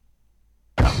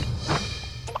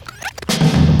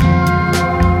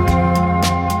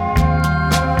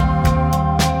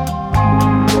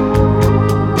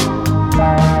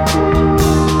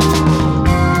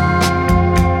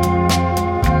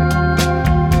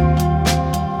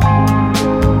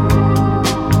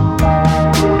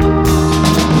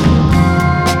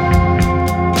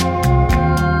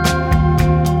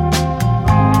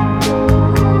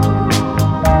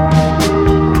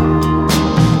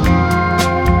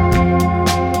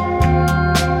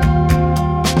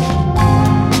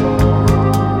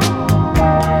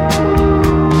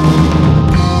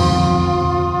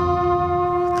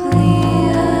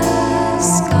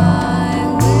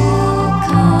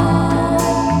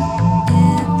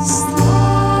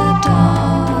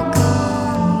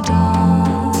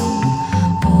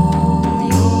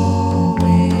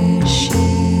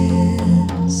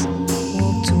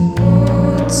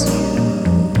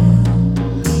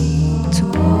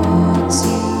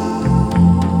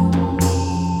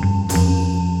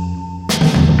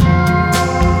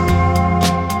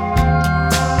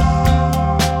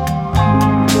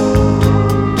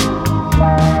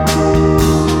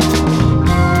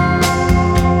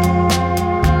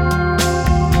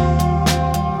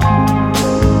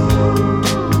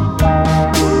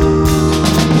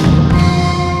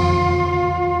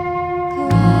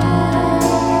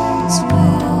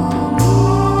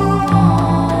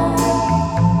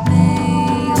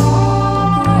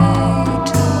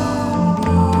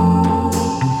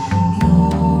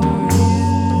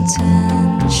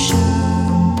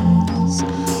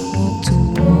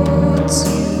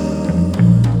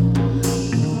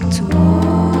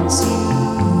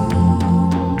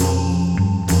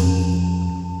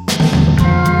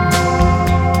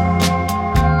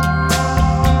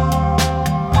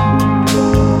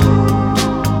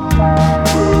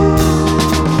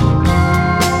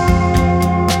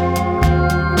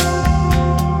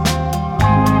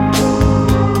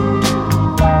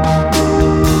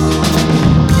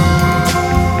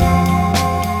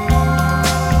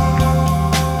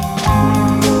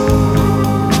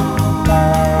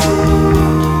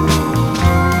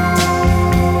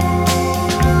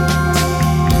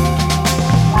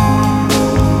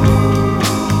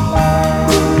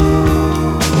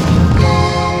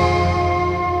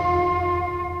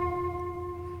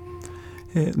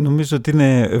 Νομίζω ότι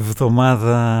είναι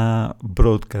εβδομάδα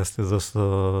broadcast εδώ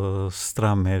στο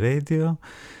Strame Radio.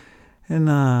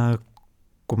 Ένα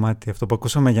κομμάτι αυτό που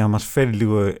ακούσαμε για να μας φέρει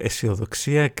λίγο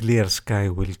αισιοδοξία. Clear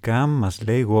sky will come, μας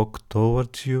λέει walk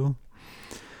towards you.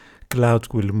 Clouds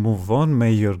will move on,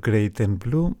 may your great and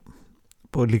blue.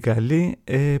 Πολύ καλή.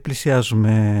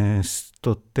 Πλησιάζουμε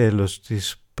στο τέλος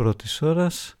της πρώτης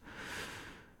ώρας.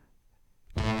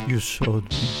 You showed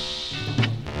me.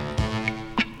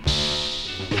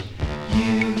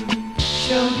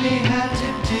 Showed me how to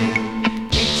do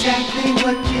exactly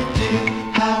what you do,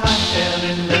 how I fell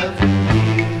in love with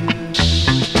you.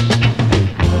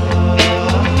 Oh,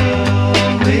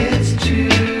 it's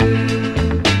true.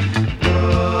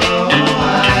 Oh,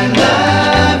 I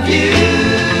love you.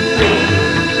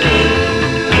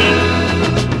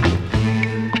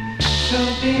 You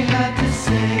showed me how to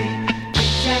say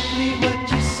exactly what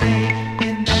you say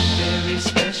in that very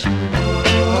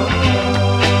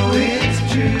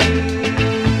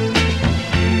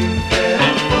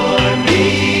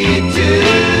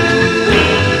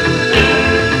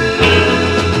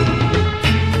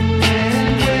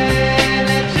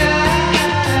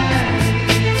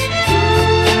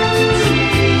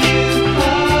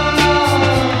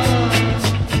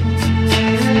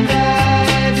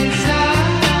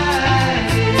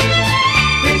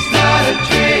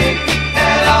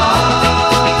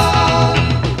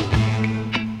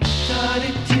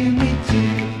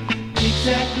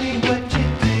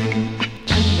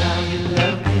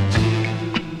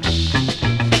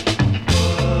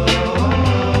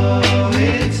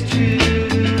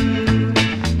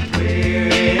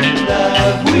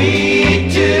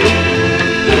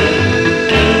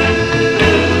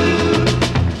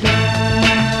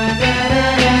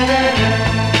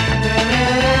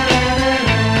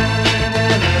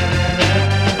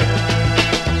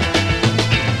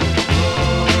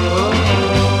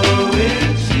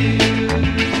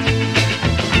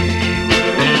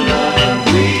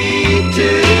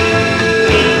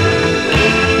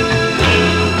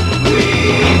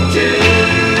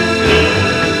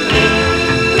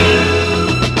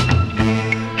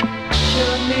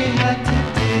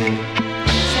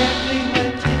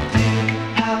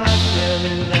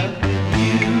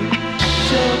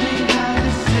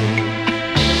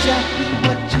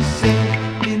what you say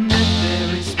in a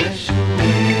very special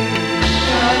way.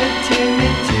 Gotta tell me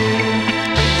to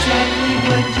exactly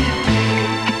what you do,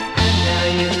 and now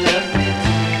you love me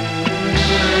too.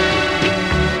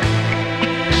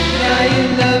 Now you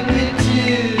love me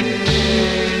too.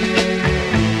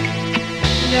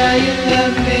 Now you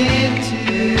love me too. Now you love me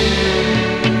too.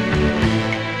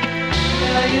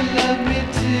 Now you love me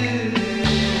too.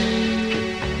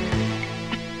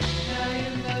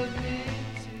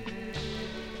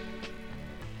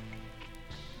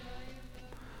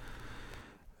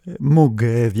 Moog,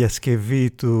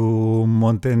 διασκευή του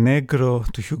Montenegro,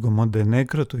 του Hugo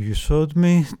Montenegro, του You Showed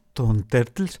Me, των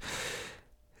Turtles.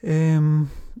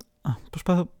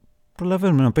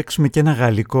 Προλαβαίνουμε να παίξουμε και ένα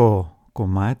γαλλικό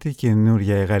κομμάτι,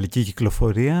 καινούρια γαλλική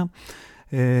κυκλοφορία.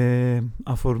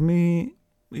 Αφορμή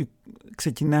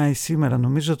ξεκινάει σήμερα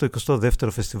νομίζω το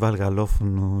 22ο Φεστιβάλ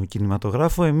Γαλλόφωνου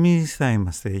Κινηματογράφου. Εμείς θα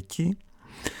είμαστε εκεί.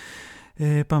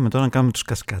 Πάμε τώρα να κάνουμε τους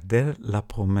Cascadeur, La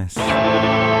Promesse.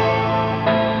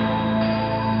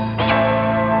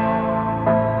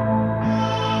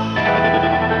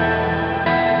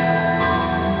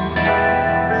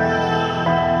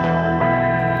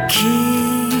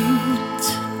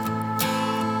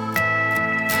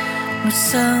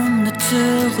 Ça ne te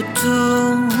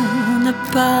retourne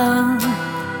pas.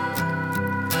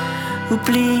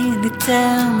 Oublie les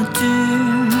termes du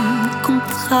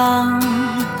contrat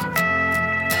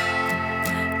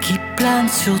qui plane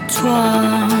sur toi.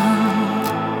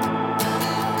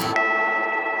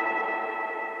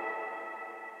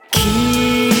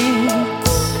 Quitte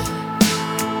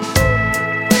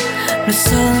le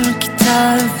sol qui t'a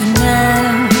vu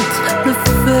naître, le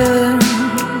feu.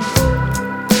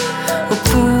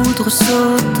 Poudre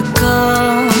saute de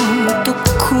corde au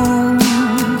cou,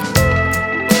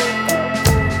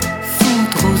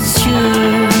 fondre aux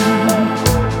yeux.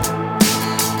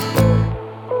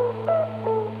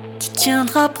 Tu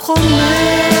tiendras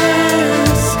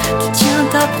promesse, tu tiens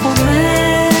ta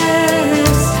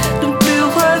promesse de ne plus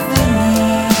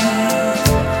revenir,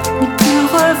 ne plus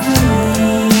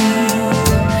revenir.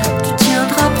 Tu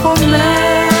tiendras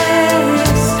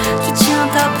promesse, tu tiens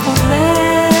ta promesse.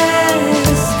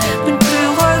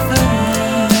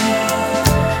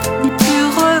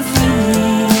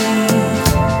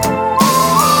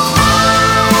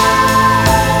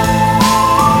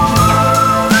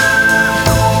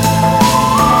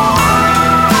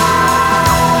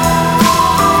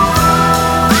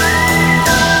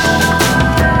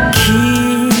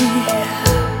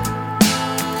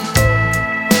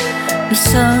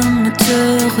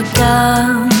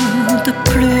 Regarde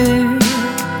plus,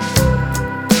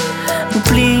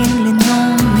 oublie les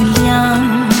noms, les liens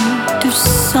du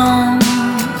sang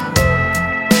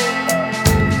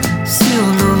sur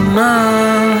nos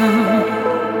mains.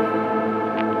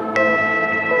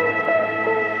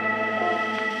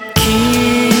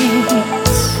 Quitte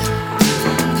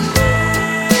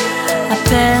à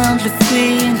perdre le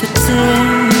fruit de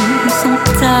tes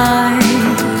entailles,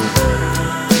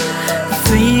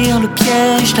 fuir le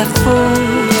piège, la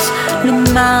faute, le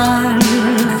mal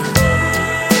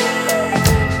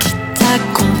qui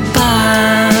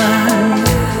t'accompagne.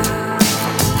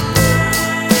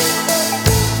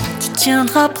 Tu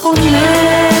tiendras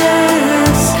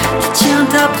promesse, tu tiens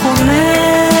ta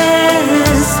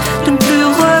promesse de ne plus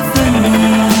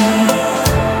revenir,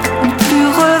 de ne plus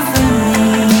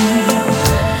revenir.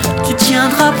 Tu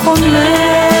tiendras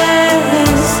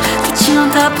promesse, tu tiens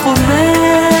ta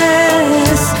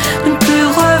promesse. Ne plus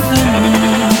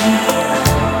revenir,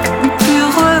 ne plus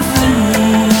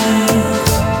revenir.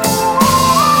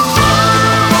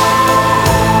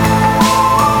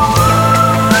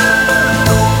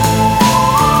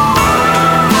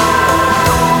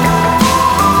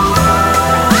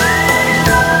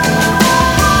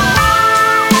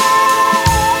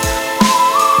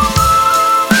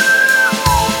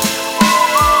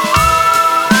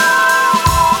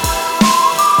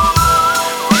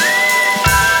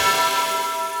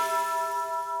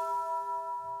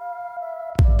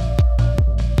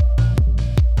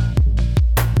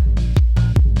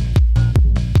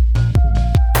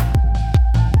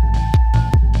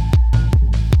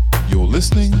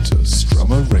 Listening to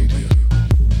Strummer Radio.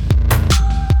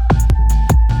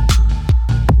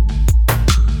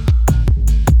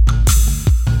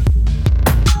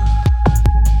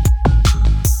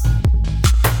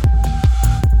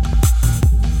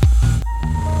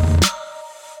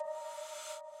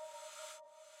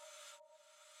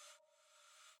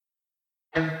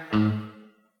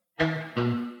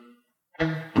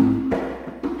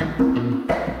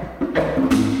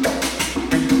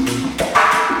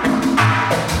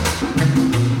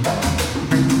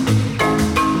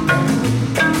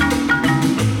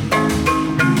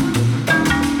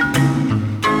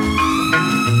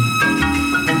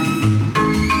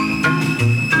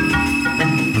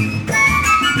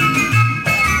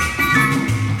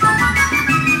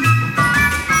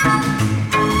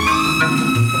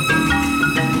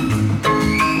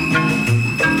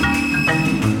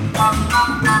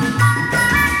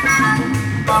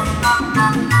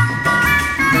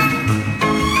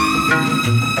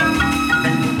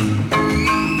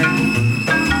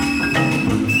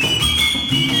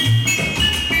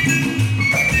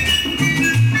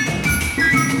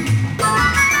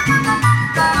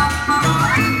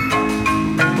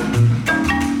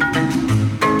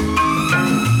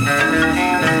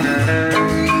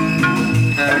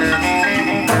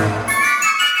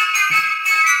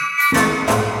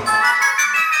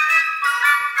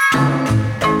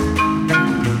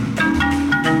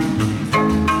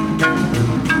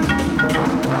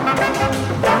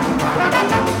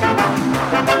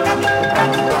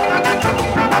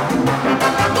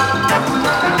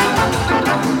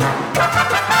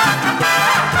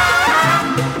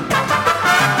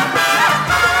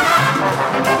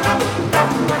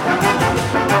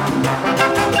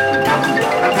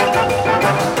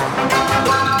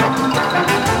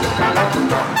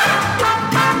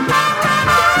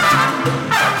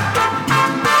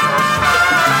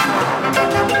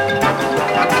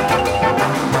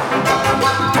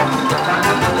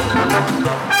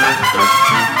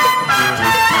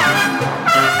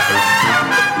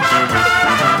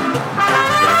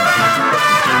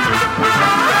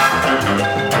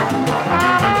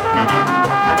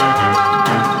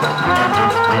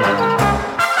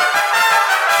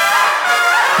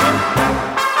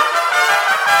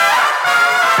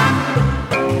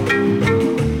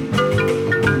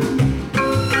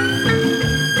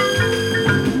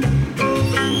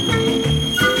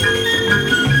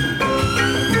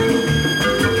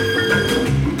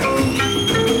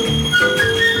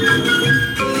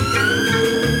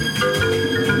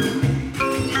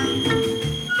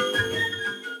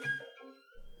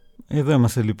 Εδώ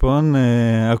είμαστε λοιπόν,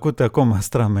 ακούτε ακόμα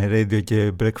Strummer Radio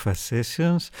και Breakfast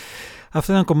Sessions.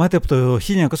 Αυτό είναι ένα κομμάτι από το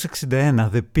 1961,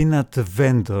 The Peanut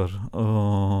Vendor,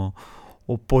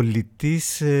 ο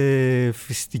πολιτής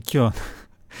φιστικιών,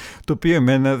 το οποίο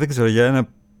εμένα, δεν ξέρω, για ένα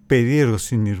περίεργο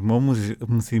συνειρμό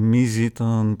μου θυμίζει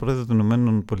τον πρόεδρο των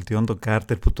Ηνωμένων Πολιτειών, τον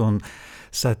Κάρτερ, που τον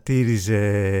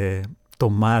σατήριζε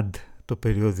το Mad, το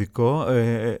περιοδικό.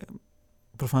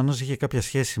 Προφανώς είχε κάποια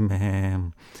σχέση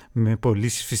με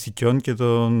πωλήσεις φιστικιών και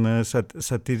τον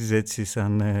σατήριζε έτσι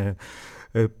σαν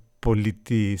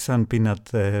πολίτη, σαν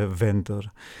peanut vendor.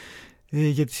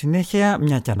 Για τη συνέχεια,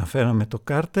 μια και αναφέραμε το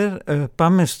Carter,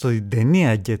 πάμε στην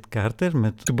ταινία Get Carter,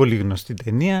 με την πολύ γνωστή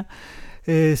ταινία,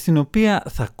 στην οποία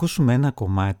θα ακούσουμε ένα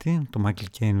κομμάτι, το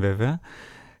Michael Caine βέβαια,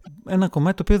 ένα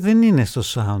κομμάτι το οποίο δεν είναι στο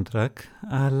soundtrack,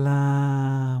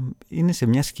 αλλά είναι σε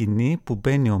μια σκηνή που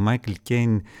μπαίνει ο Michael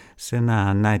Caine σε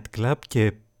ένα nightclub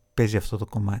και παίζει αυτό το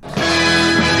κομμάτι.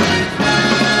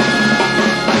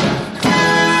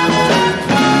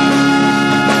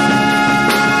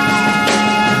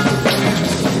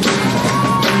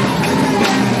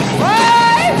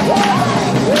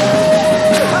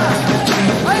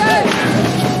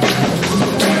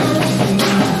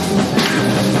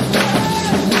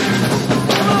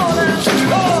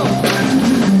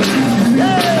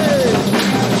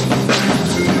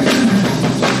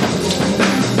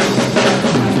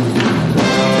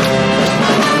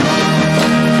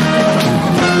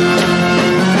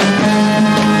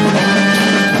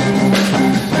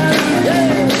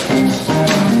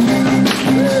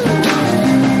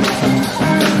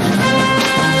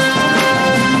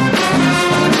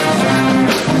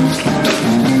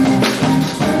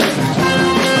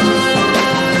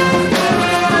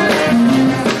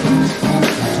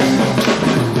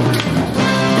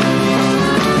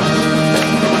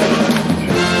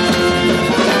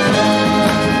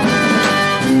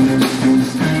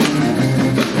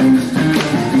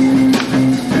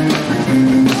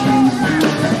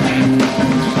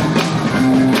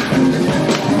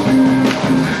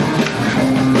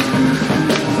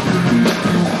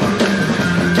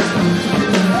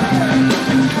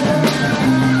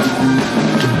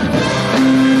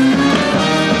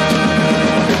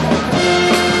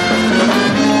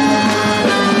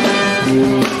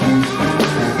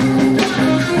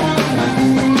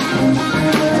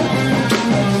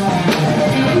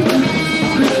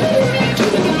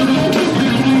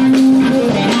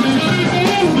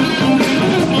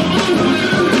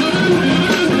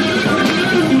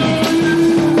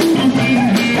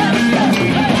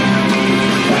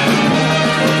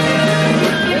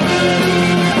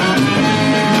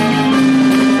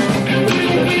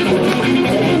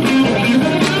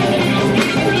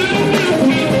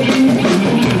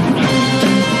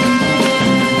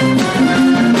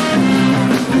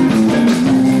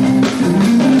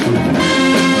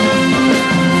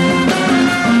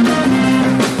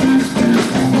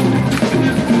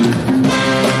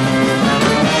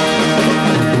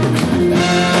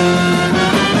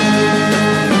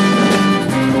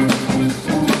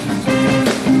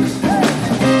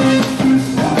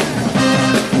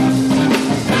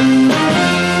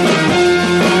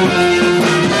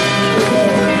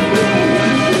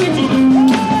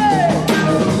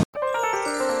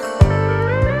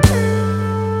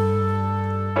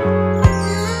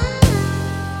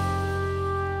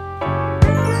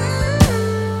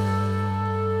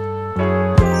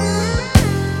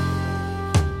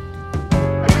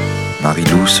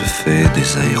 Se fait des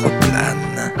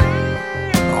aéroplanes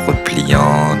en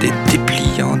repliant des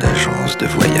dépliants d'agences de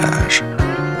voyage,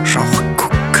 genre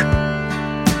Cook,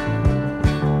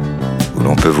 où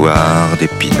l'on peut voir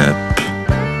des pin-up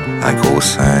à gros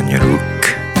seins look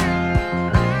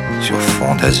sur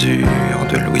fond d'azur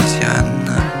de Louisiane.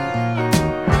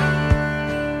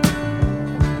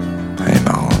 Elle est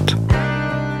marrante.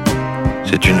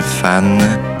 C'est une fan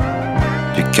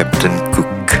du Captain Cook.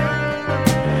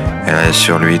 Elle a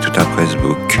sur lui tout un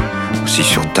pressbook, aussi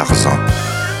sur Tarzan,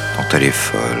 dont elle est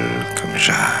folle comme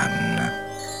Jeanne.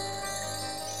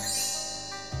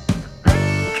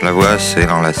 Je la vois assez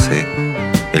l'enlacer,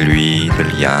 et lui, de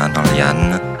liane en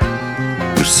liane,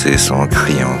 pousser son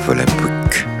cri en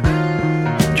volapouc,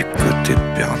 du côté de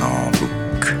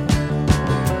Pernambouc.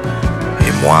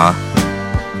 Et moi,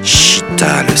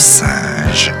 Chita le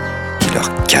singe, qui leur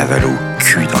cavale au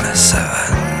cul dans la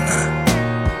savane.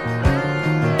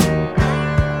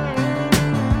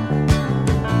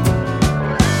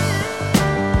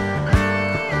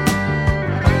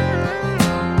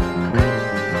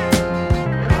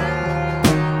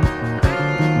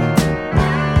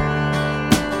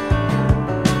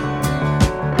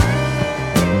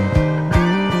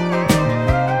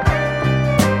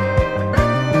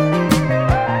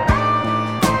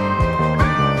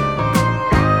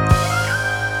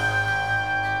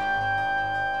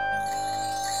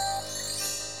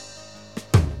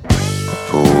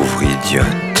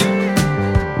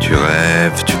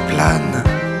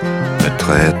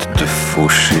 de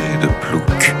fauchés, de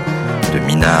ploucs, de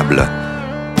minables,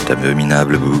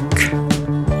 d'abominables boucs.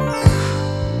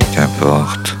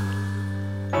 Qu'importe.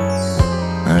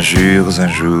 Injures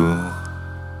un jour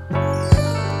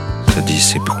se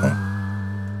dissiperont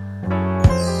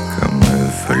comme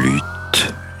volutes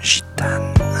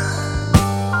gitanes.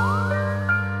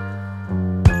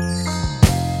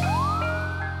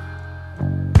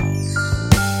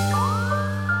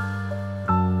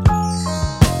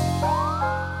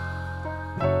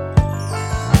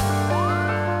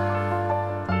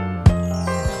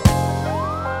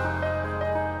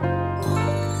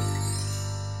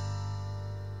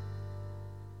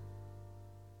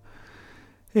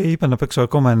 Είπα να παίξω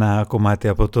ακόμα ένα κομμάτι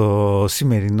από το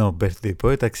σημερινό Birthday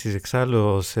Boy, ταξίζει εξάλλου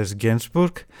ο Serge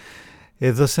Gainsbourg,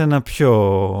 εδώ σε ένα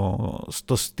πιο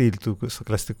στο στυλ του, στο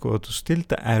κλασικό του στυλ,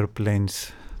 τα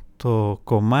Aeroplanes το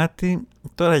κομμάτι.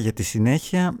 Τώρα για τη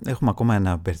συνέχεια έχουμε ακόμα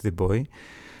ένα Birthday Boy,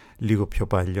 λίγο πιο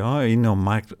παλιό, είναι ο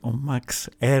Max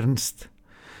Ernst,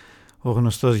 ο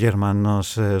γνωστός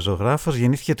Γερμανός ζωγράφος,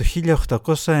 γεννήθηκε το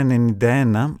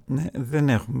 1891, δεν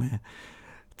έχουμε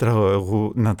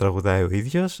να τραγουδάει ο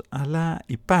ίδιος, αλλά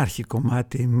υπάρχει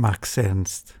κομμάτι Max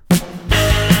Ernst.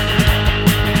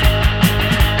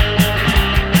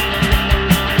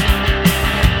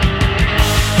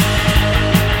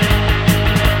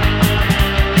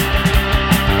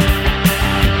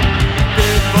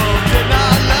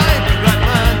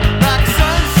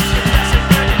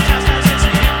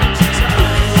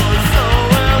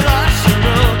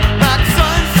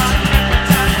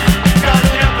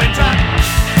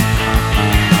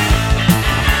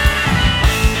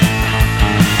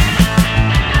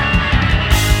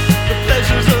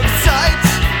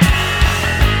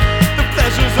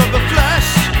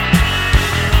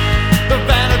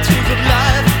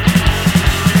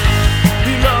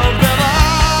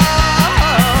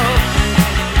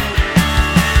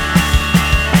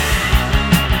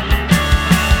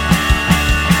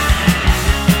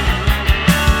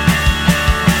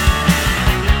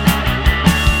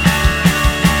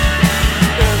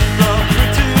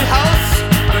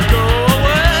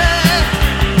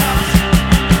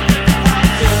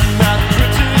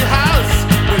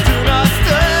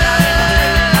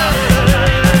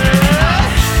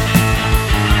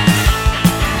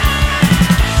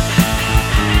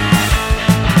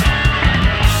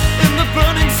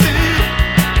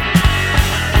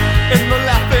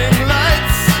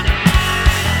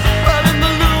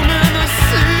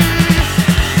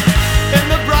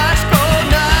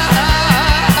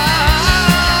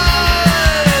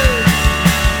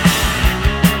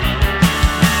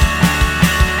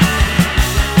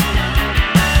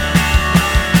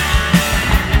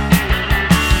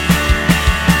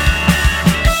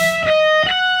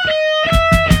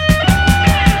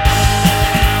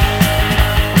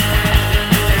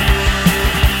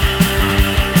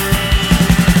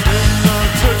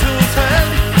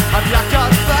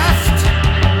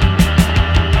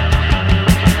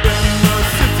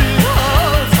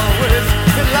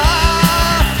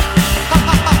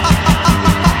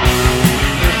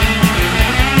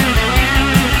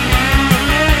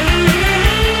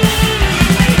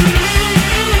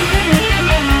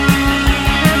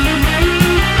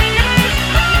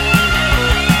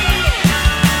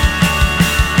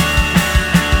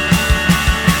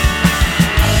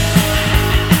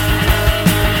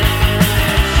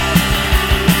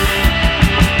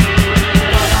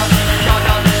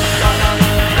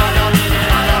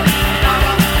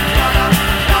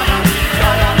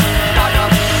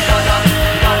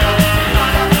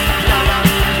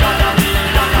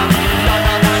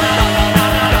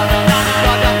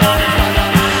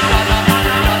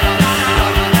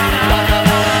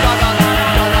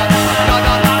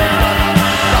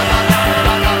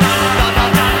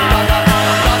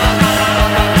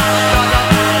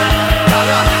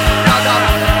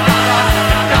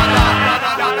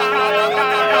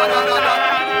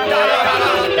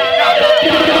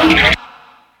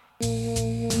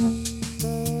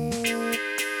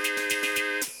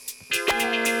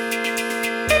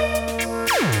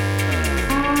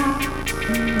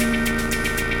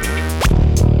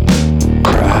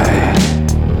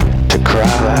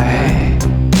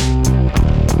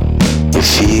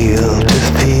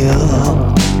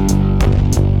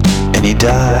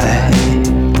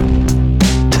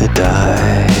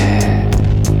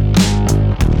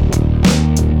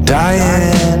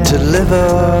 Dying to live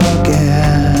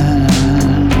again.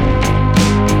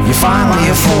 You finally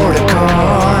afford a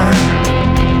car,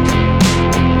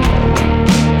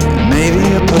 maybe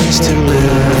a place to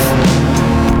live,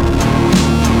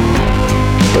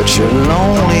 but you're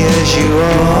lonely as you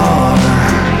are.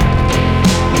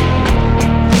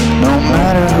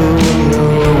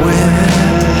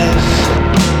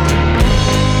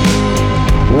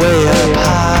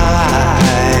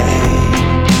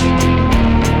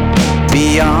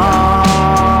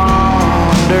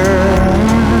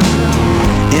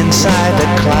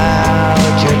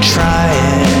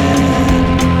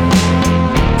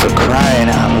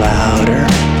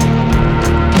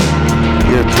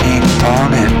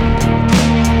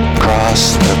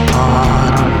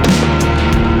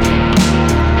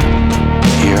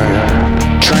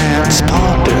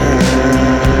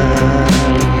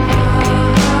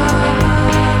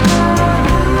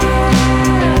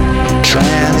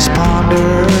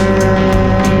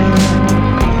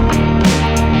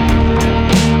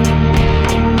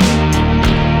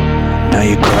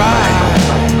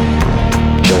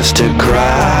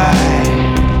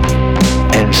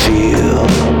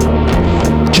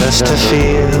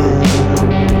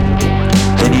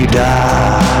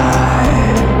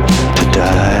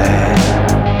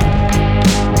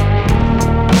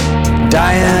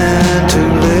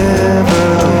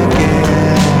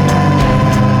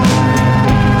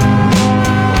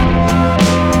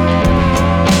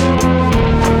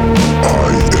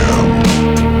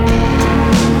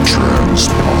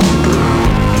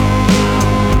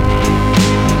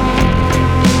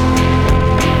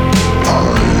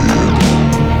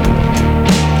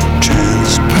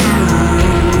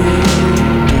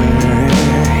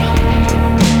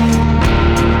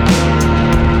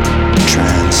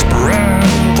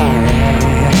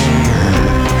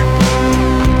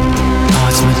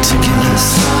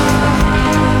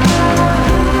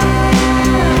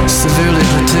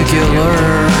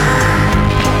 killer.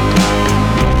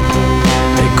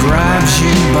 It grabs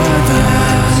you by the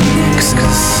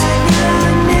nexus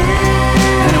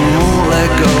and it won't let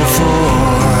go for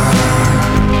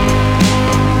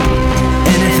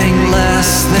anything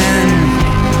less than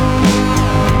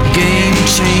game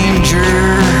changer.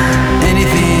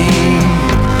 Anything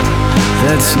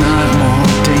that's not more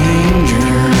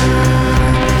danger.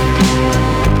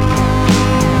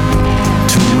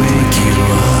 To wake you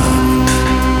up,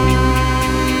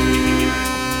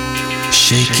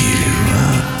 shake you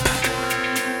up,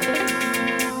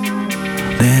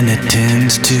 then it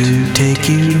tends to take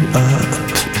you up.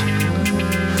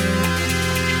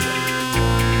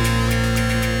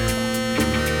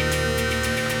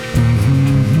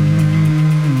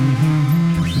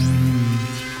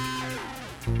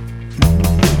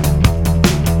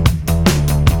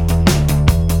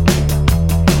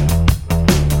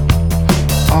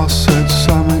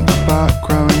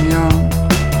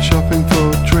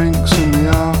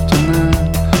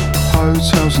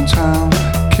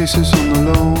 Kisses on the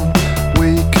lawn, we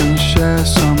can share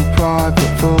some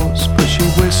private thoughts. But she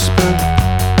whispered,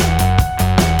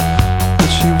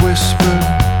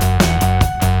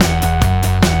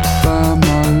 burn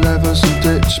my levers and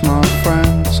ditch my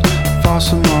friends,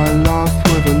 fasten my love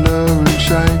with alluring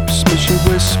shapes. But she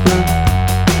whispered,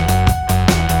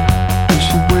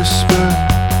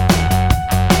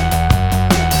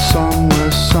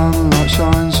 somewhere sunlight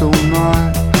shines all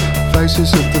night,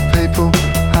 faces of the people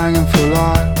hanging for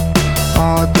light.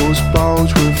 Eyeballs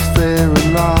bulge with fear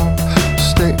and love.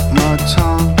 Stick my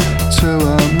tongue to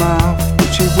her mouth. But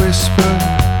she whispered,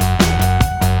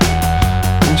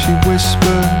 and she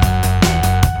whispered,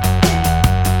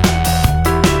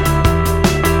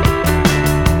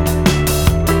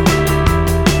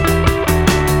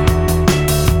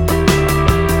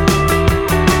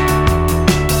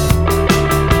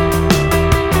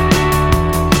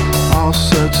 I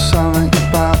said something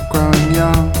about growing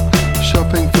young,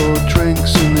 shopping for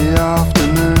drinks in the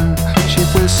afternoon. She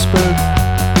whispered,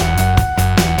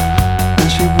 and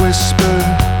she whispered,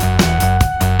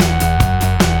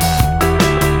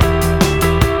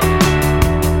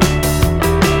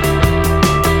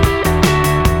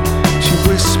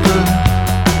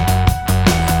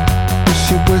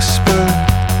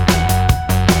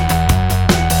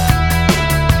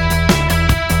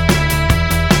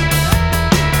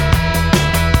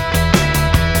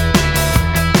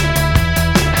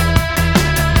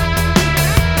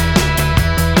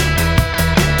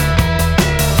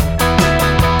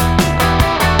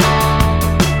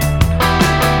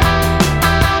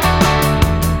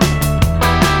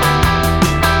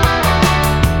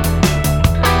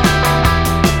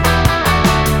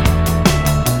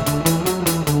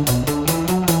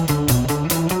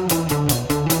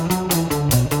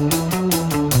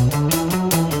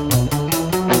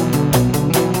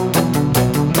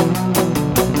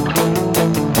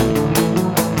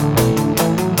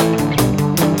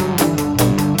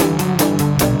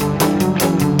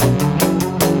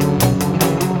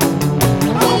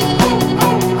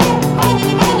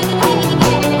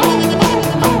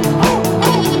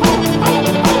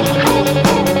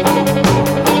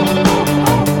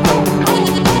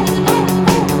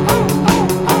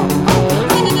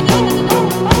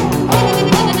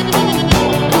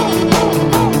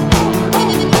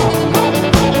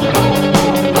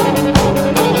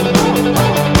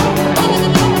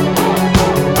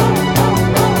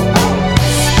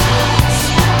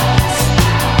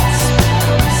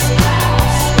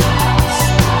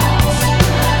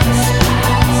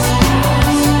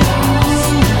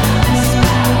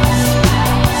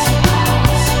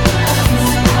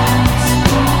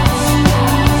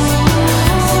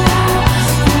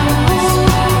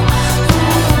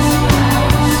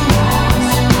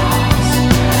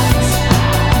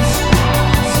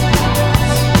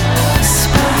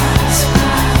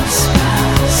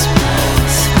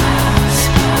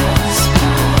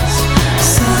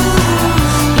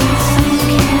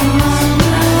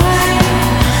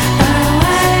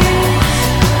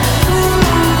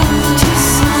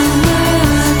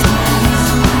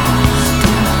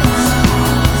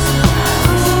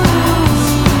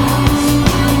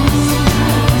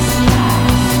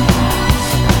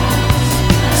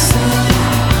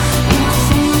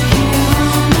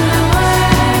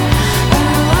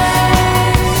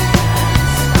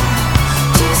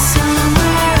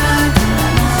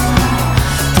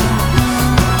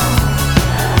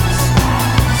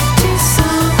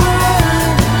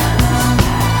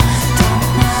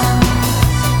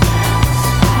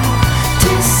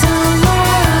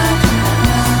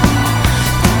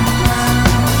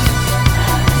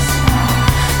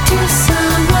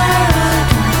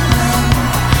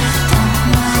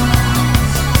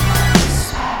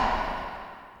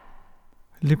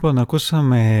 Λοιπόν,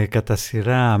 ακούσαμε κατά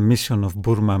σειρά Mission of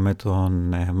Burma με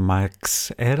τον Max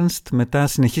Ernst. Μετά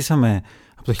συνεχίσαμε,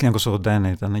 από το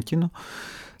 1981 ήταν εκείνο,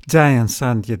 Giant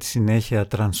Sand για τη συνέχεια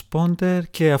Transponder,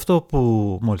 και αυτό που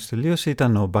μόλις τελείωσε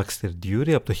ήταν ο Baxter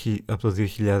Dury από το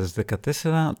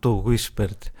 2014, το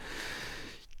Whispered.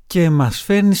 Και μας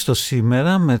φέρνει στο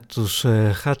σήμερα με τους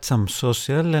Had Some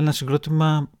Social, ένα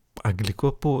συγκρότημα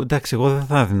αγγλικό που εντάξει εγώ δεν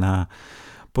θα έδινα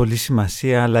πολύ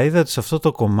σημασία, αλλά είδα ότι σε αυτό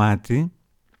το κομμάτι,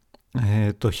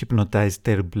 το Hypnotize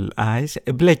Terrible Eyes,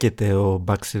 εμπλέκεται ο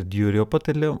Baxter Dury,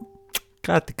 οπότε λέω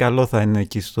κάτι καλό θα είναι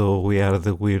εκεί στο We Are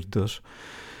The Weirdos.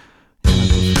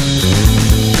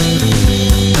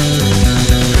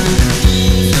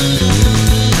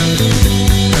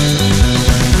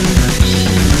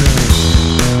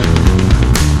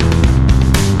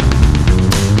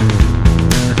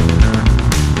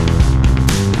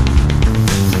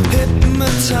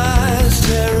 Hypnotize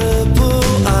terrible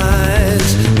eyes,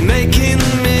 making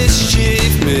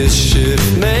mischief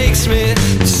makes me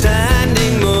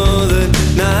standing more than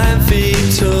 9 feet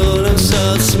tall. I'm so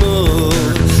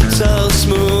smooth, so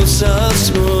smooth, so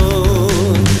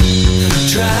smooth.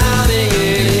 Drowning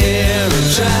in here, I'm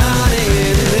drowning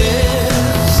in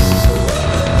this.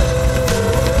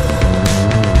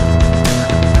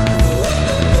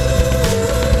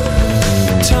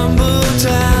 Tumble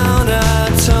down, I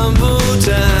tumble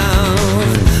down.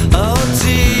 Oh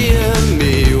dear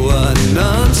me, what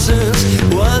nonsense.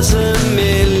 Was a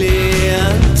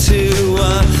million to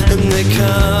one, and they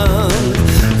come,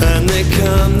 and they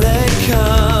come, they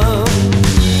come.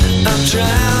 I'm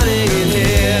drowning in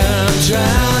here, I'm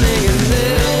drowning in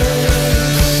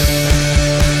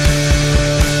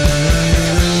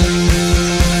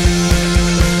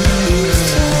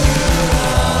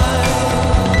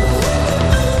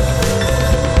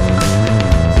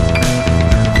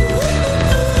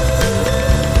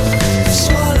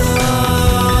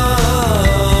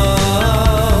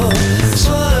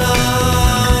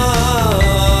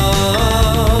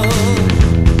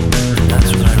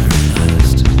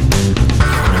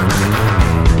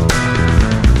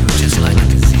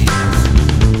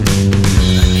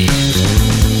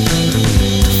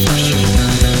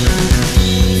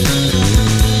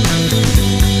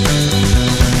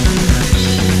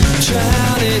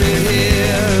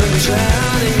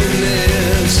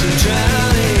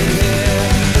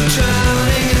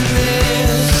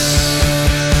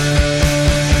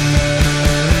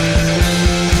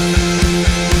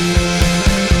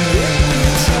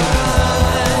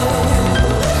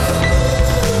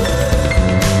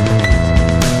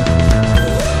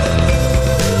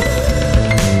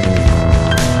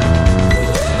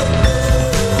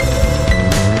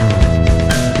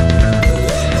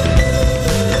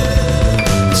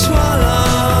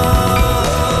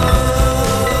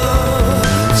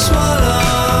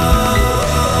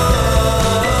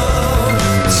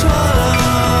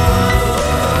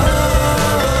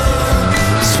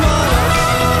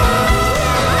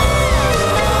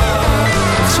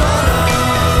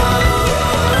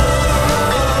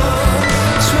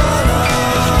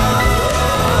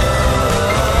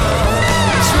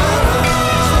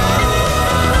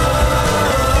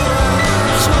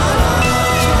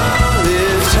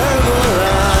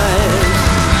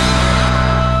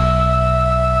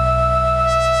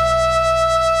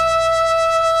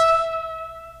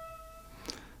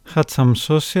Had Some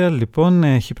Social, λοιπόν,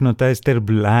 Hypnotize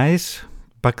Terrible Eyes,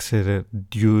 Baxter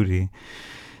Dury.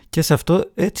 Και σε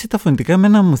αυτό έτσι τα φωνητικά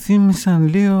εμένα μου θύμισαν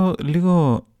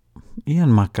λίγο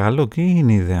Ian McCulloch, ή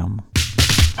είναι η ιδέα μου?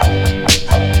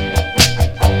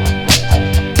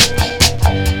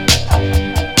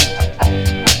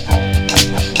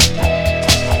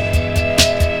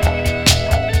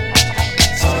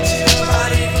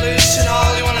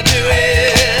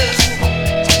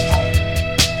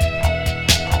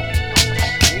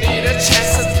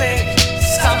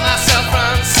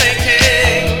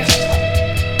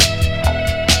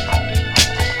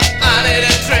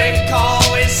 drink,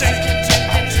 always drinking,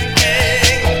 drinking,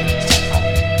 drinking.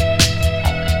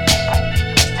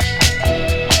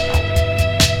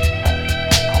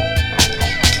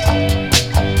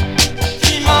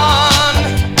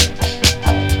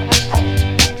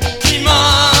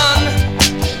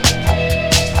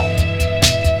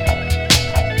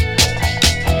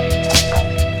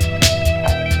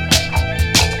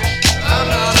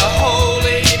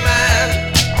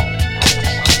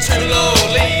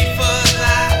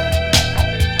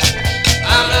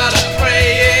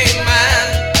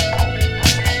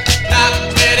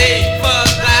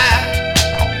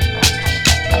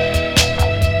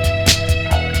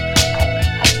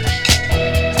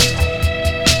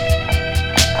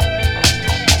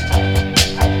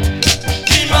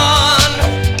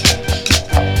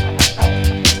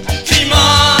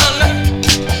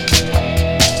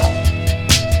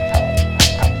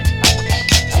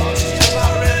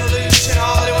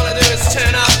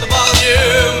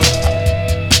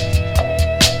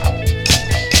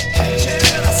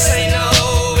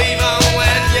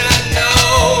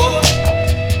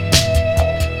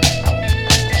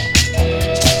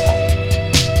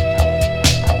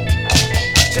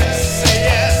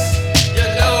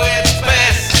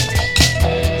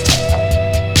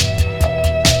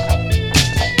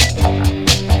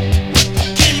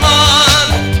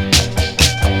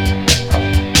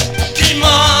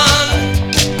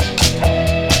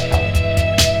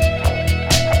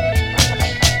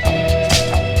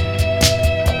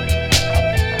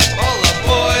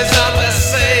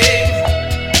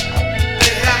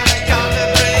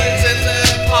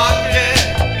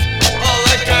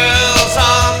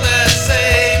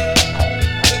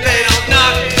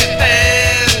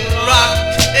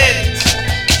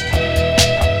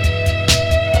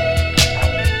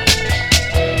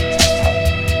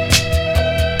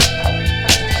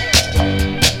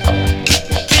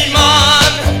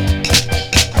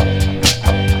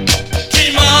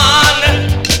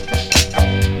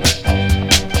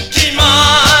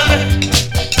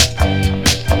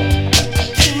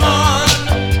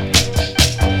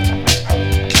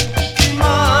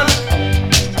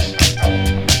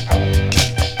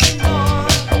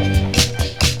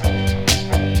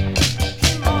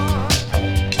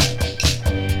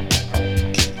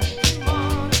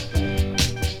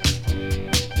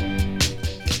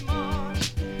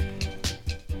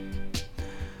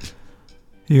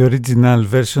 Η original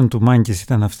version του Monkeys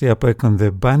ήταν αυτή από Echo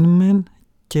the Bunnymen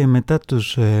και μετά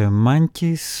τους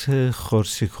Monkeys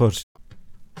Horsey Horsey.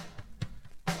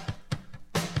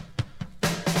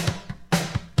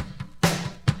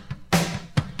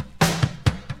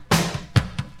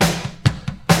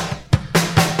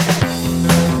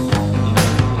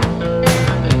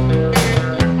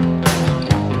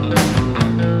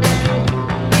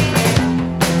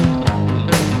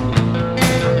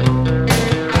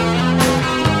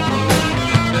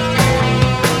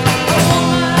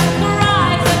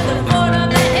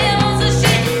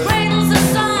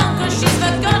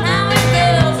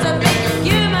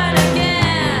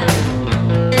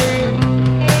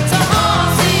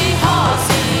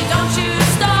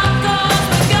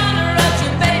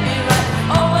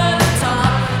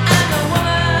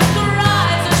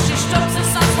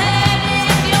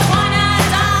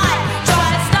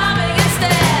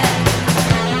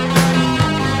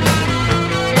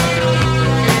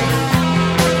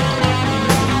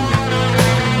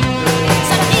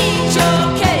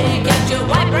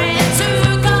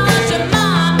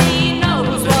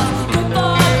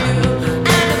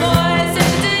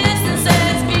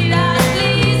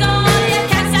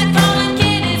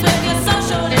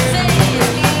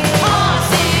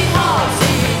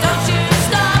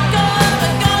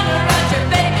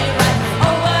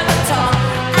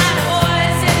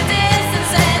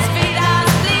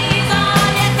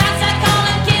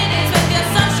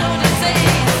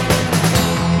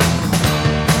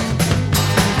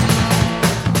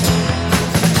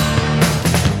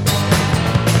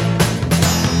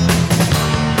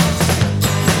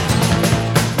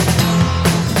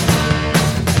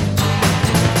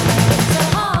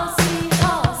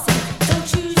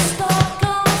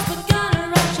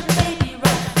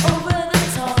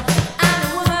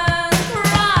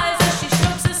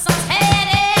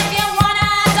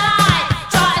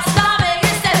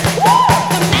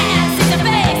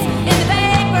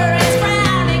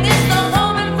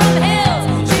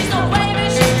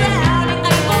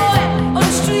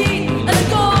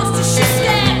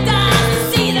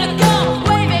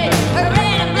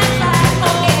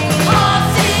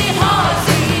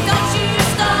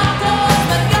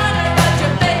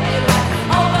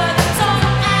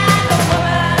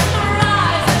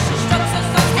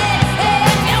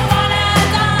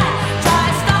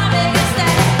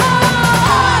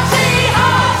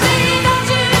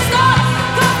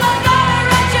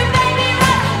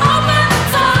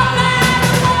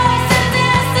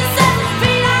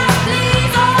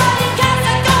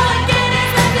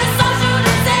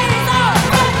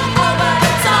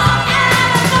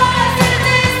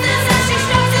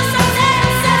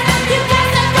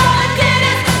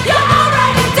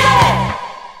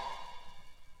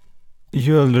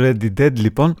 You Already Dead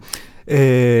λοιπόν.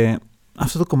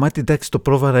 Αυτό το κομμάτι εντάξει το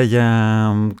πρόβαρα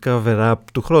για cover-up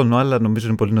του χρόνου, αλλά νομίζω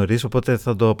είναι πολύ νωρίς, οπότε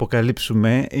θα το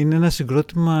αποκαλύψουμε. Είναι ένα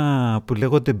συγκρότημα που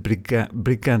λέγονται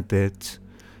Brakhage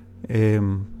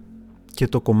και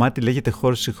το κομμάτι λέγεται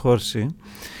Horsey Horsey.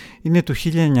 Είναι του 1986,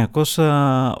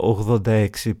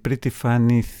 Pretty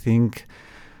Funny Thing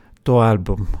το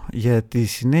άλμπομ. Για τη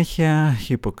συνέχεια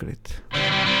Hypocrite.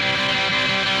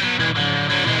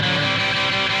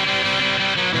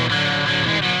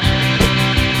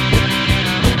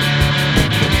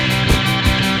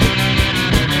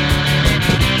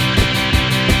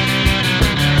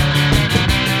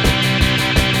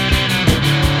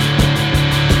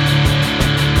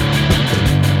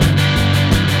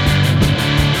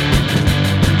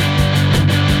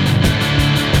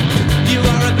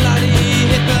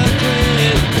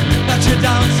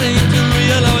 Don't seem to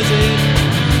realize it.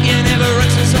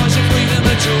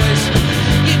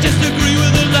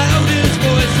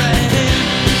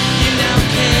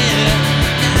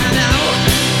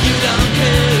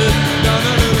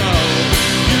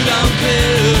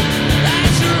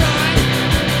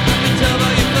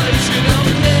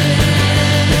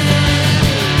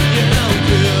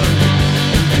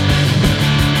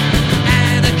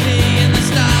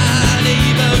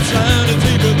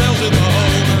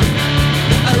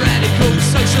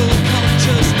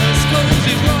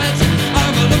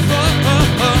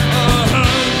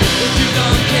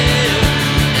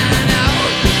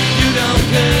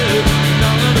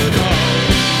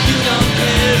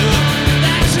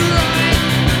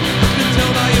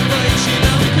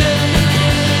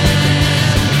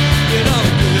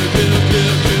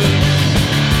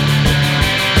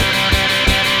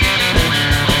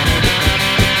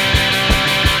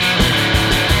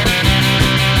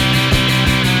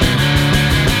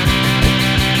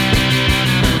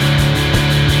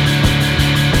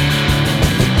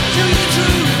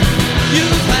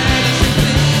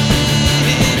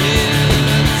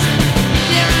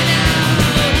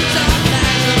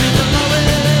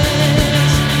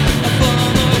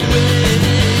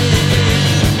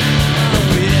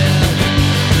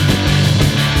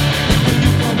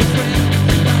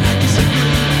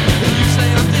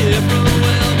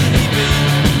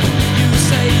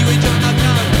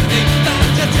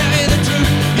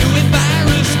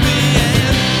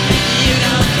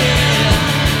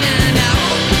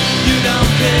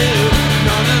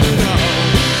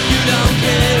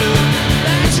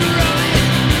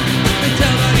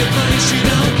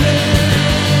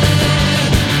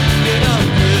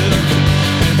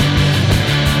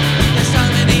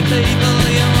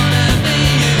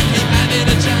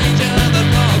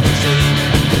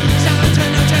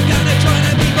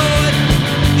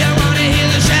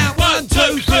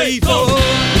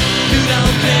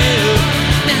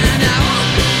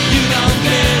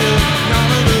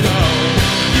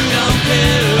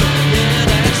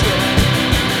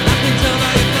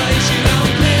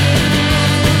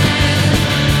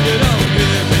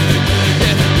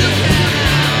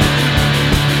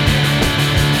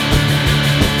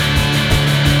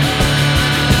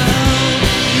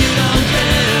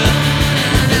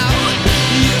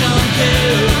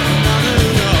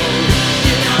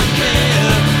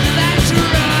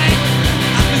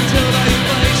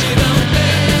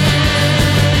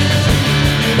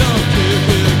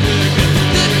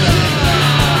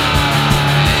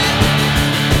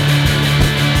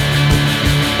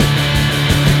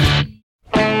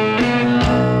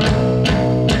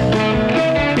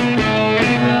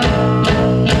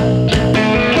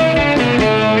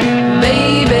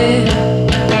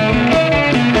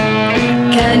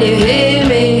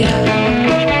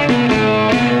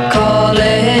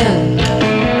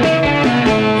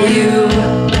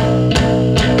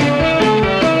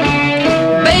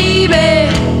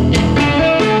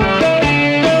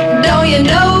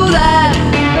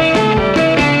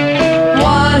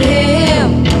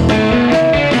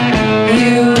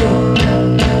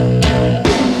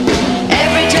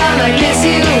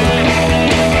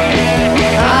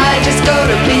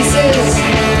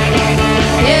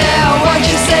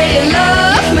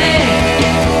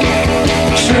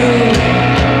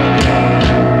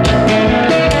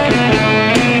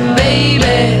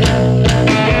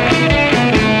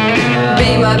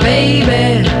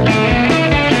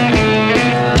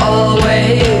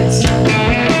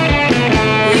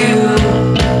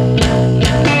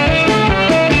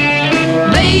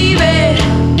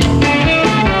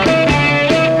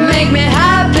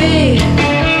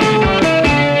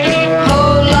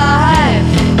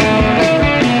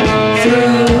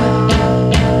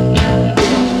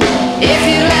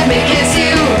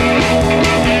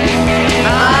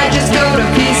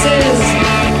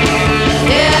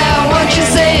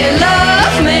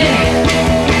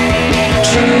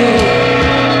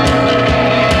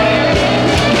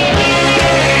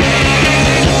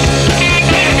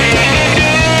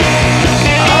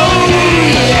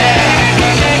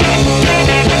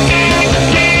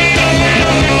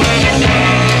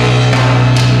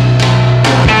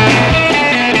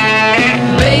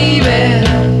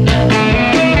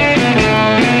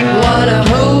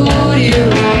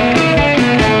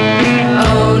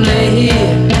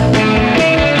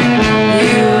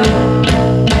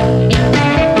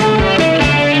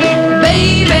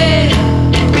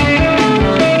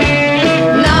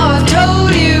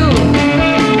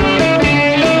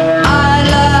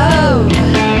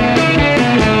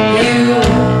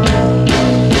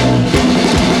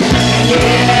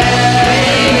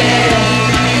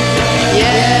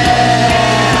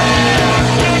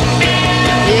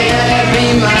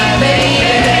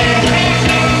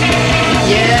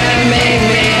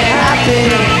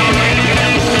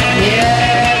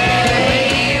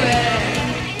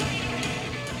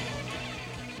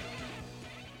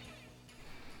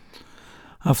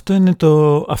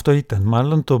 Αυτό ήταν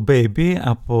μάλλον το Baby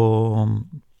από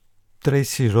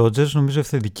Tracy Rogers. Νομίζω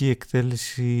ευθεντική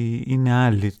εκτέλεση είναι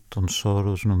άλλη των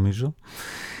Soros, νομίζω.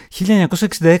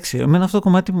 1966. Εμένα αυτό το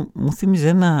κομμάτι μου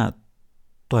θύμιζε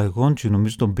το I Want You,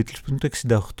 νομίζω, των Beatles, που είναι το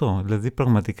 68. Δηλαδή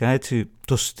πραγματικά έτσι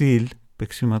το στυλ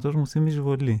παίξηματος μου θυμίζει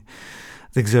πολύ.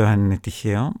 Δεν ξέρω αν είναι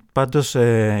τυχαίο. Πάντως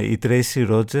η Tracy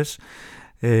Rogers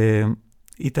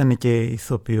ήταν και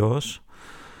ηθοποιός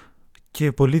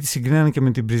και πολλοί τη συγκρίνανε και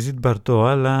με την Brigitte Bardot,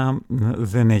 αλλά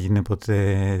δεν έγινε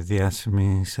ποτέ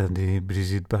διάσημη σαν την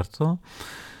Brigitte Bardot.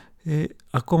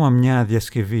 Ακόμα μια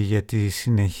διασκευή για τη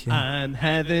συνέχεια. I'm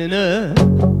having a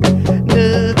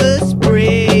nervous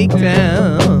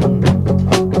breakdown,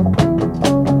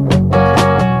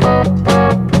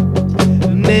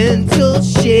 mental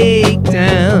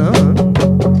shakedown.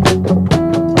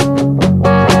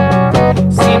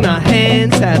 See my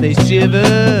hands how they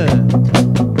shiver,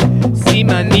 see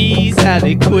my knees how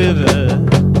they quiver,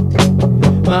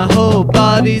 my whole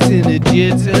body's in a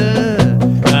jitter.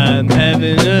 I'm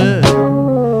having a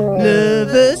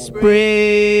nervous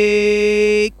breakdown.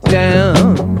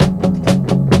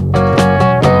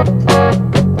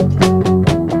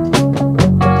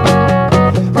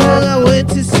 Well, I went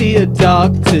to see a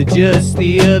doctor just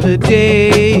the other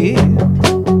day.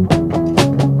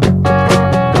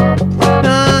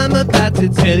 I'm about to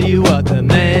tell you what the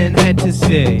man had to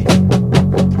say.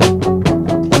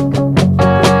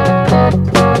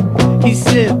 He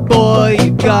said, boy,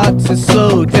 you got to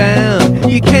slow down.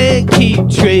 You can't keep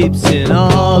traipsing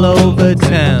all over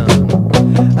town.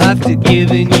 After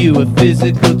giving you a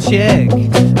physical check,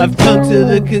 I've come to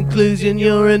the conclusion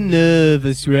you're a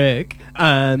nervous wreck.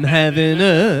 I'm having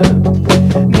a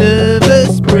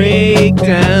nervous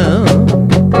breakdown,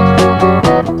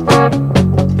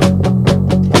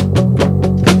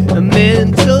 a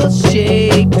mental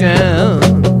shakedown.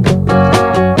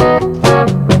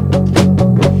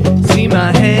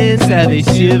 How they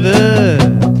shiver,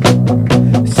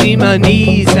 see my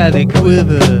knees how they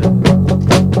quiver,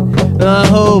 my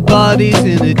whole body's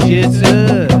in a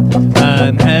jitter.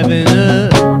 I'm having a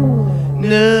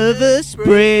nervous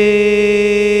breakdown.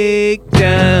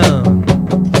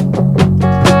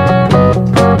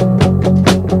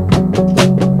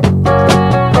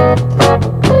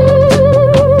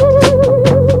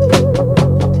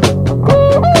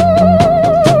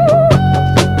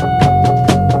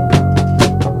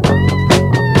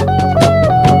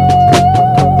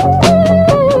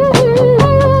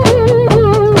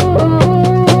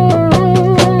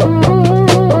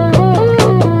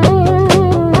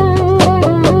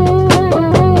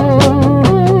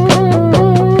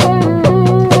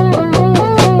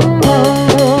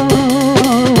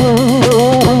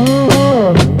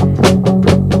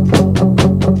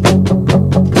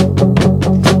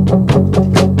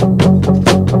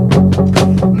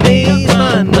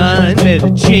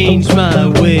 Change my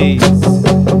ways.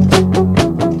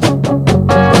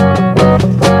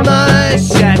 My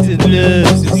shattered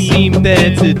nerves have seen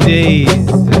better days.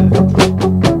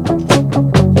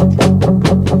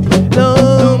 No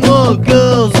more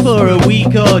girls for a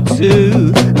week or two.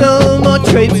 No more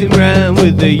traipsing round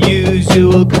with the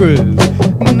usual crew.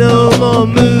 No more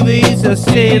movies or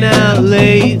staying out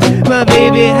late. My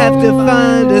baby have to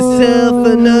find herself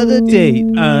another date.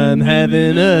 I'm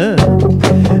having a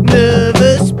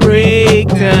nervous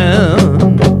breakdown,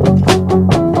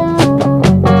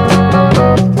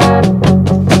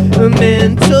 a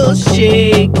mental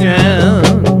shakedown.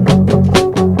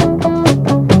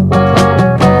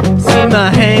 See my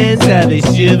hands how they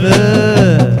shiver,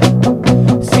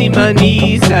 see my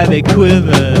knees how they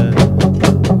quiver,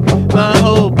 my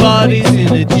whole body's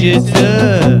in a jitter.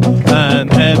 I'm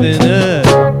having a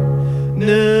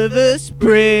nervous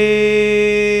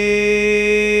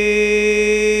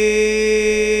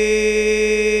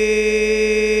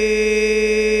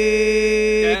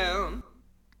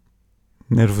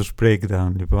Nervous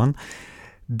Breakdown, λοιπόν.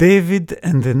 David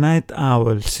and the Night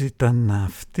Owls ήταν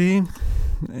αυτή.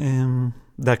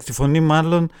 Εντάξει, τη φωνή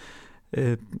μάλλον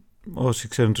όσοι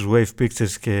ξέρουν τους Wave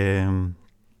Pictures και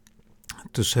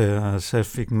τους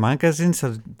Surfing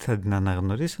Magazines θα την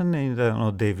αναγνωρίσανε. Ήταν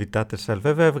ο David Tattersall,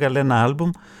 βέβαια έβγαλε ένα άλμπουμ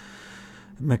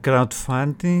με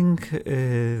crowdfunding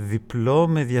διπλό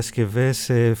με διασκευές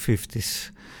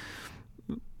 50s.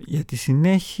 Για τη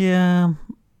συνέχεια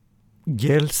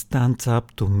Girl Stands Up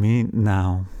To Me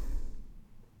Now.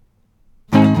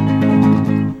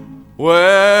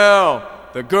 Well,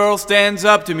 the girl stands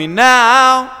up to me now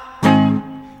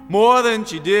more than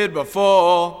she did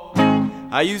before.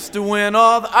 I used to win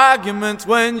all the arguments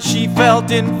when she felt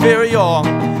inferior,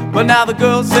 But now the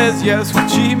girl says yes when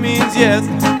she means yes.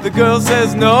 The girl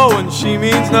says no when she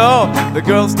means no. The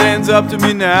girl stands up to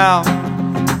me now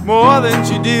more than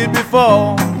she did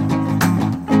before.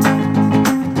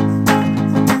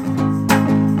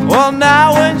 Well,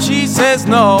 now when she says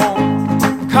no,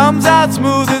 comes out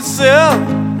smooth as silk.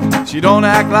 She don't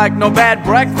act like no bad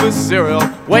breakfast cereal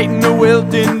waiting to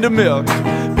wilt into milk.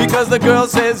 Because the girl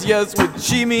says yes when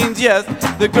she means yes.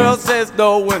 The girl says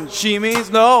no when she means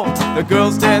no. The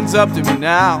girl stands up to me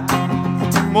now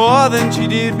more than she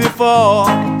did before.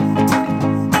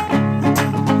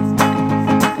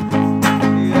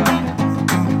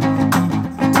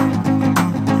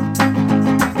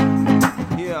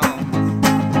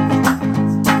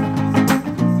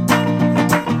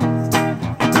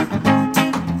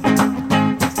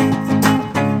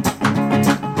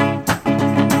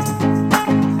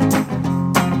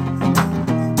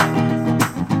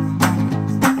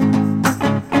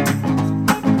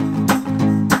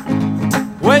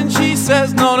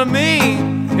 Says no to me,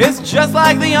 it's just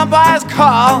like the umpire's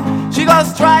call. She goes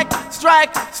strike,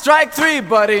 strike, strike three,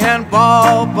 buddy, and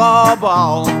ball, ball,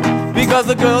 ball. Because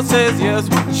the girl says yes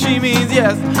when she means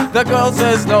yes. The girl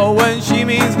says no when she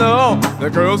means no. The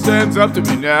girl stands up to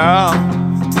me now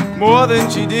more than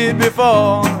she did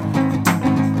before.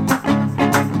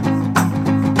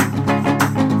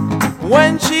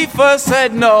 When she first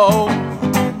said no,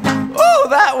 oh,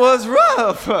 that was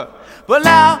rough. But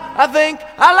now I think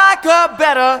I like her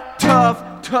better. Tough,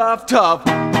 tough, tough.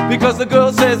 Because the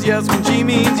girl says yes when she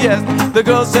means yes. The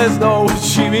girl says no when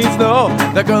she means no.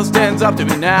 The girl stands up to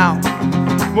me now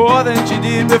more than she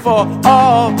did before.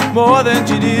 Oh, more than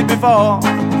she did before.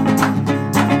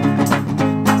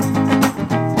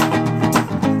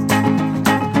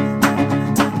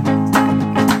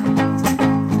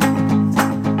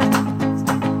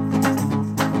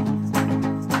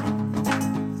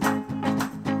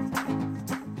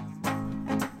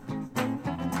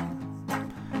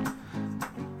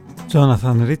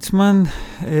 Jonathan Richman.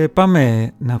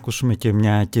 Πάμε να ακούσουμε και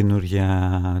μια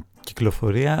καινούρια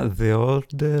κυκλοφορία, The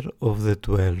Order of the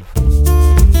 12.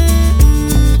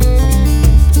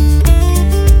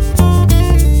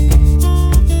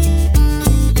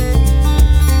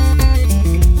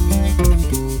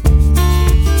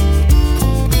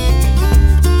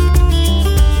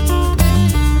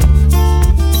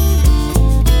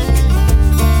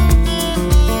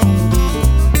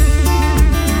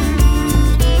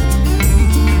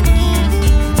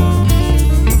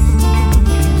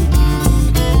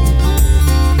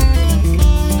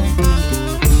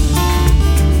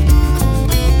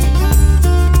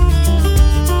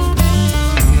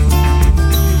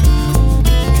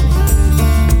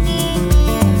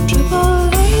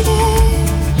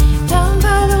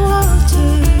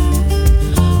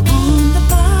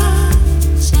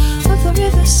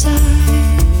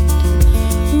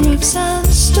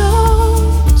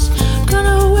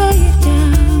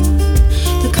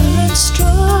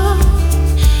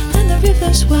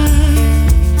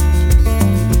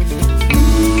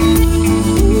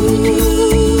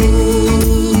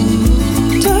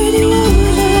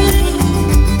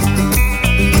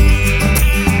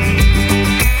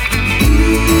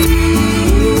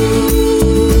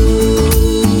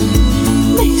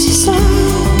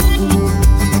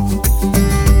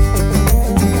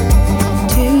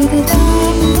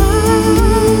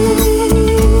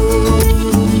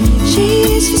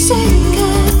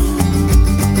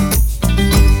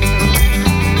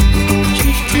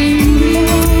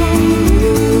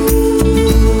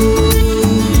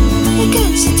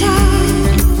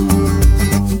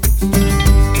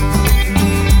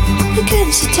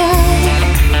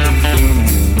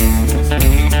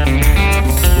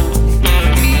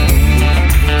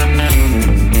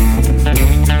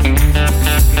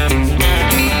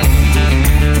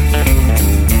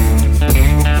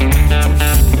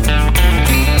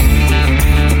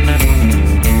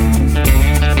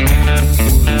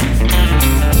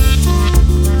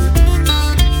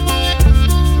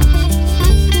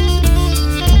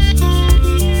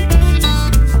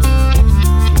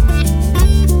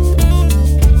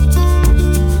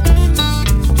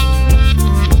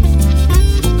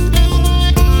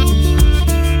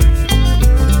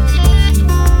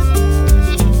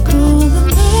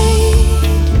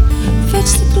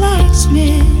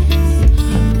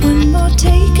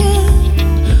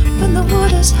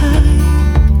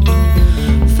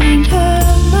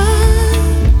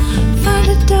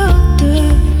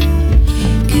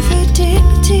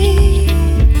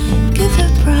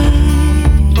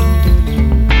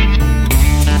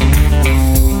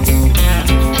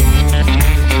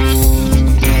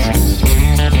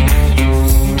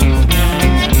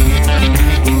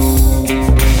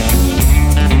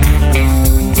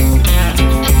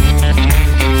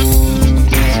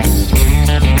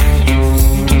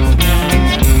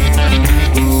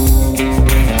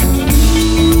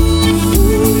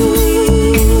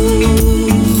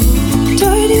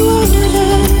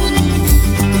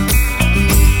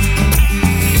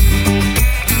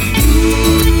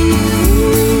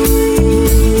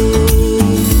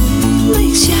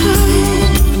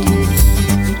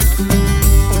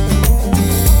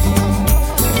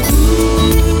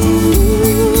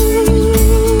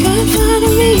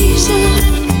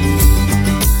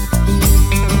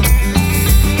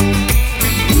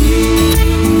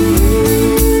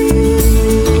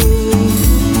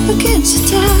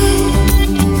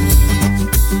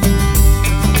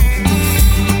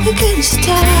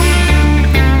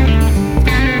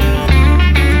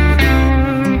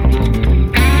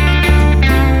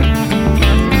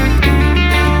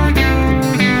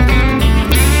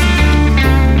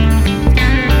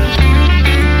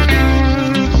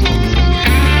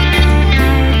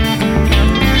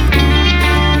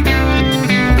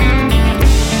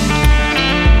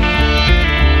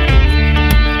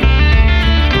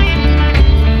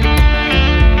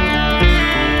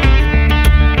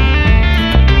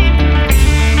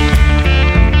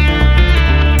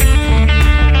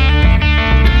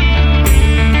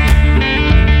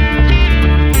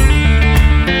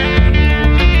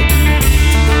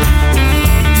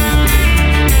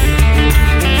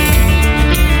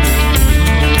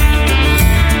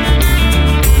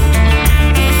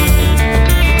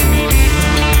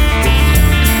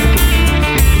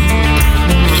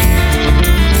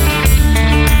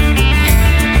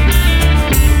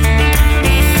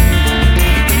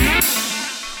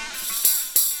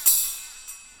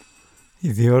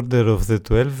 The Order of the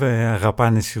 12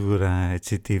 αγαπάνε σίγουρα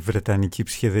έτσι, τη βρετανική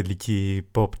ψυχεδελική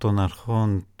pop των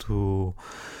αρχών του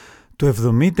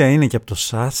 70, είναι και από το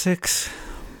Sussex,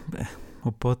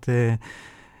 οπότε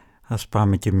ας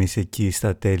πάμε και εμείς εκεί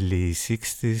στα τέλη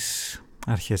 60s,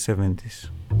 αρχές 70s.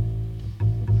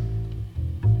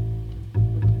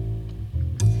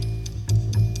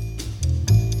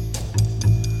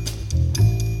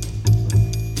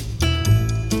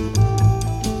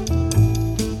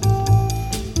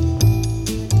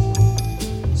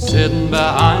 Sitting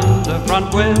behind the front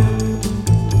wheel,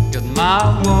 got my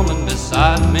woman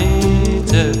beside me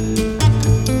too.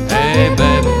 Hey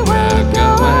baby, we're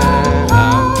going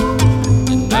home.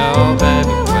 You know,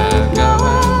 baby, we're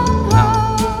going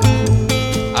home.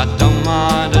 I don't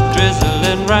mind a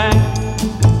drizzling rain.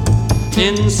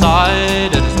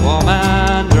 Inside it is warm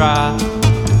and dry.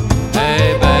 Hey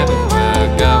baby, we're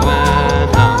going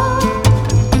home.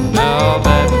 You know,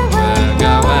 baby, we're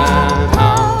going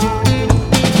home.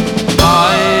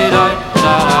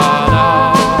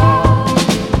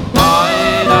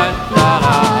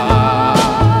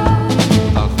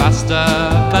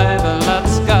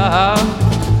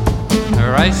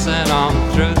 Racing on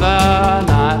through the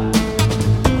night.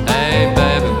 Hey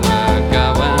baby, we're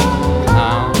going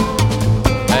home.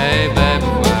 Hey baby,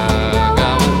 we're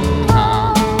going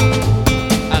home.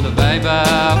 And baby,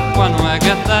 when we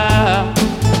get there,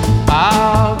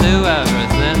 I'll do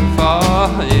everything for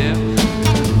you,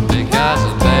 because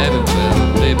baby, we'll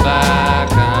be back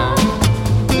home.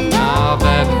 No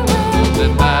baby, we'll be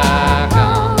back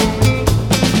home.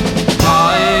 Da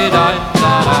da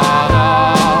da da.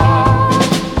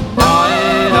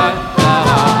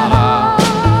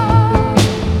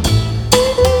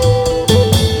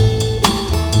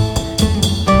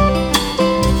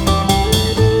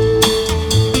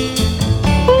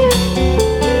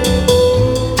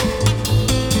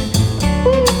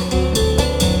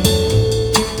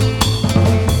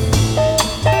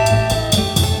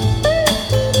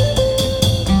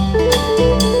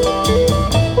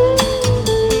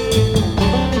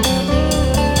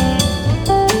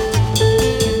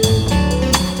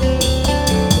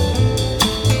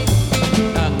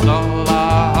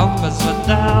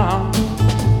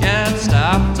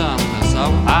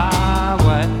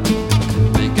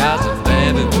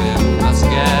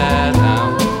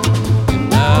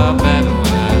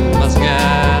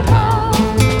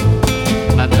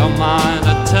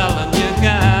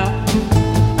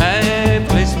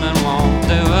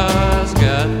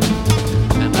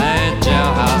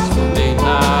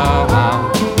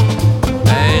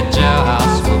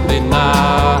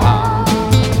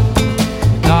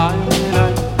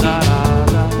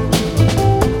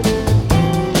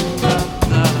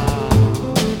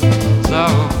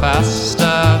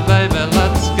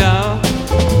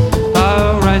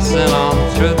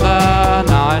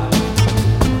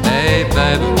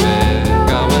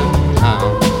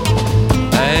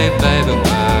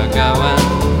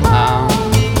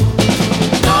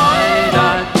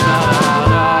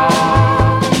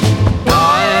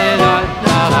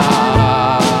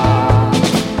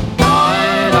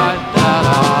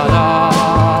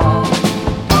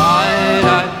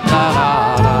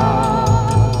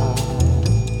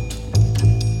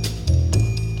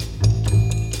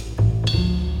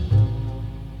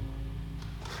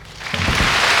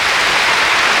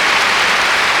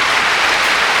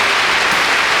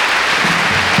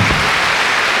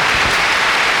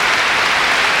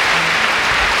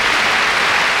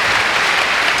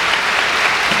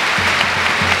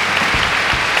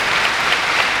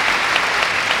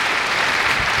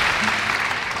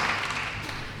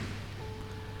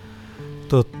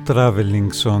 traveling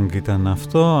song ήταν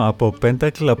αυτό από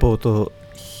Pentacle από το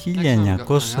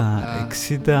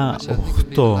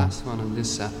 1968.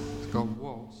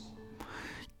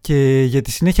 Και για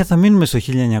τη συνέχεια θα μείνουμε στο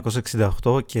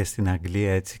 1968 και στην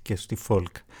Αγγλία, έτσι, και στη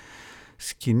folk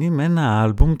σκηνή, με ένα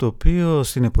άλμπουμ το οποίο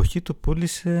στην εποχή του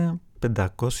πούλησε 500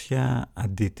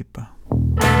 αντίτυπα.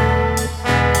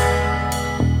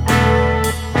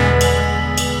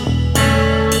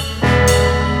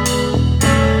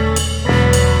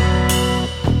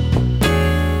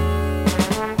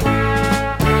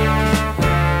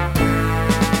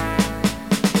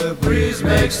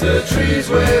 Makes the trees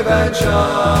wave and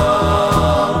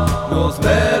charm. North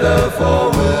meadow for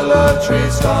willow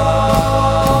trees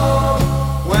fall.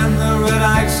 When the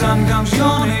red-eyed sun comes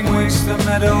yawning, wakes the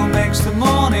meadow, makes the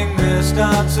morning. There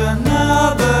starts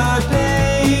another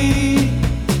day.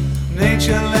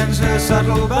 Nature lends her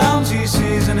subtle bounty,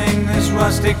 seasoning this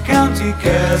rustic county.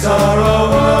 Cares are a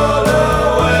world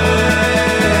away.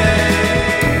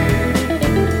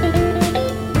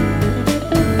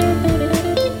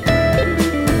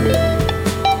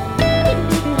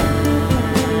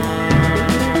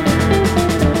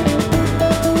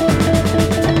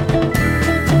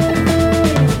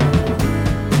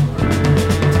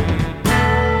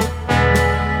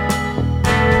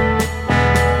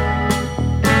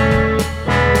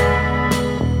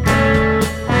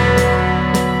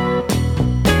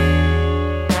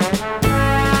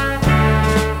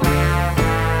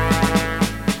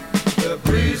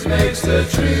 The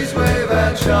trees wave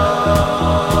and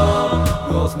charm.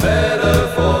 North meadow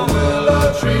for willow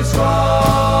trees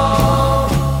fall.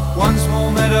 One small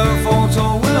meadow for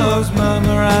tall willows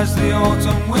murmur as the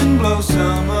autumn wind blows.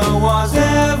 Summer was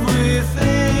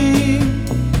everything.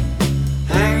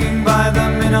 Hanging by the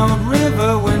minnowed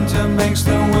river, winter makes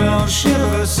the willow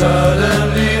shiver.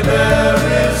 Suddenly there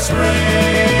is spring.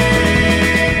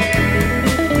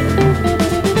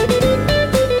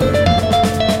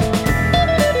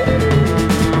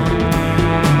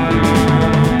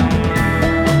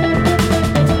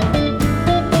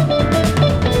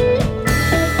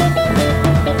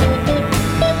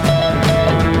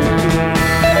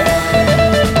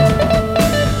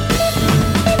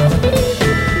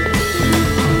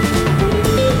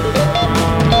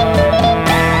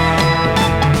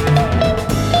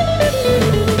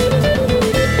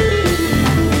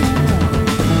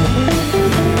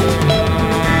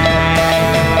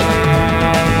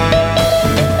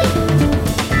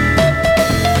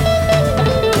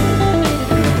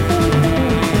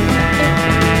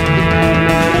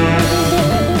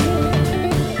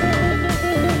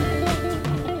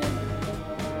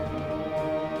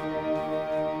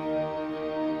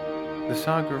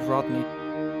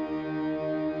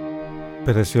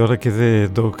 Πέρασε η ώρα και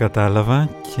δεν το κατάλαβα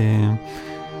και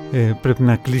πρέπει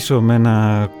να κλείσω με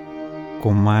ένα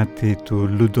κομμάτι του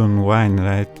Loudon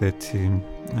Wainwright, έτσι,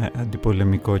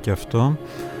 αντιπολεμικό και αυτό,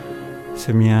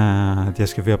 σε μια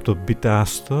διασκευή από το Beat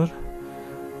Astor.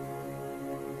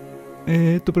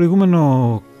 Το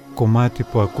προηγούμενο κομμάτι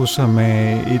που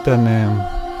ακούσαμε ήταν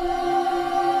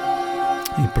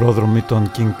η πρόδρομη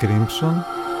των King Crimson.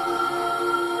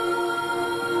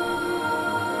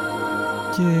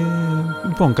 Και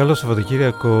λοιπόν, καλό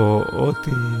Σαββατοκύριακο,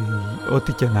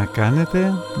 ό,τι και να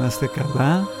κάνετε, να είστε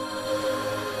καλά.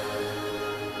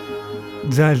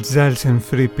 Giles and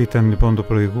Fripp ήταν λοιπόν το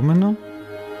προηγούμενο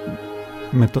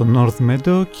με το North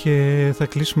Meadow και θα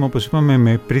κλείσουμε, όπως είπαμε,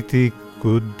 με Pretty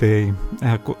Good Day.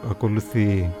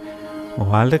 Ακολουθεί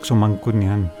ο Άλεξ,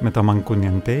 με τα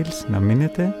Mancunian Tales, να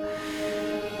μείνετε.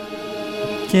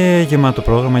 Και γεμάτο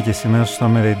πρόγραμμα και σήμερα στο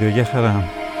Summer Radio. Γεια χαρά.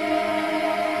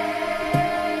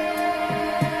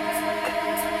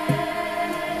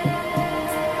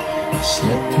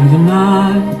 Slept through the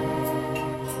night,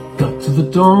 got to the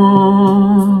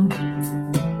dawn,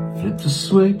 flipped a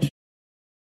switch,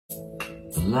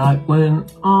 the light went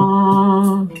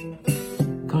on,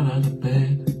 got out of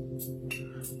bed,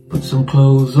 put some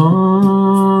clothes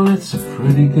on, it's a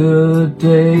pretty good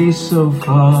day so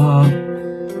far.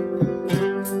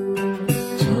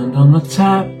 Turned on the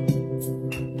tap,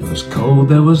 there was cold,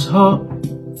 there was hot,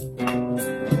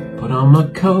 put on my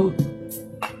coat,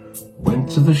 went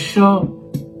to the shop,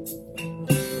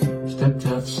 stepped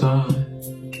outside,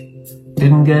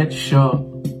 didn't get shot.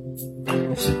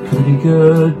 It's a pretty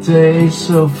good day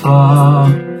so far.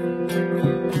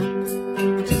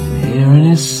 Didn't hear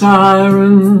any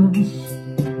sirens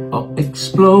or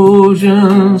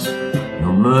explosions, no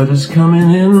murders coming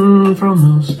in from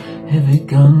those heavy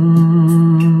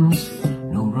guns,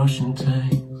 no Russian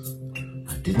tanks,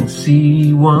 I didn't see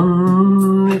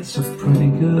one. It's a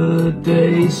pretty good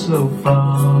day so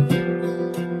far.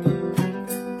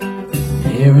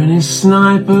 hear any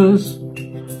snipers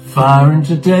firing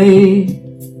today.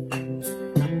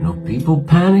 No people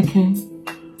panicking,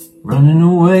 running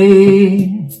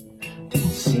away.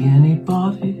 Didn't see any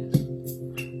bodies,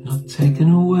 not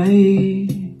taken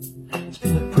away. It's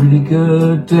been a pretty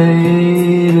good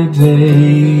day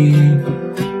today.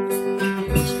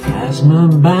 It was plasma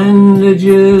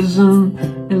bandages and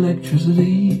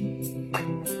electricity,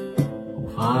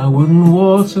 firewood and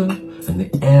water, and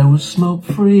the air was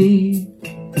smoke-free.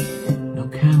 No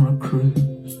camera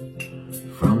crews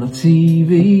from the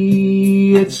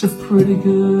TV. It's a pretty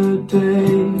good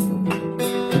day.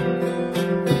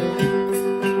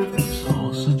 It's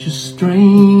all such a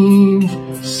strange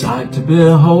sight to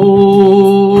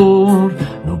behold.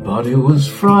 Nobody was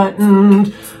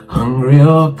frightened, hungry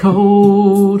or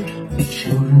cold. The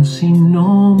children seemed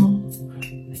normal,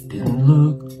 they didn't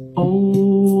look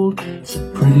old. It's a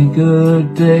pretty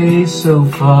good day so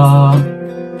far.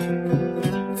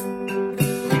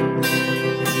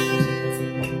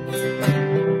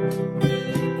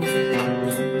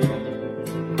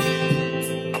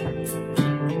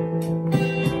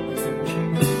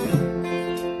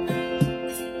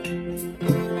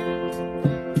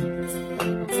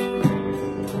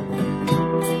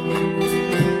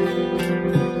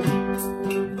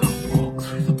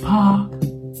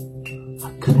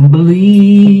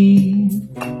 Believe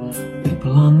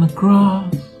people on the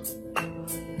grass,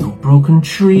 no broken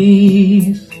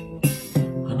trees,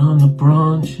 and on the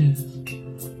branches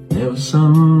there were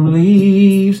some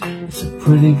leaves. It's a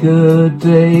pretty good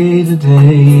day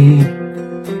today.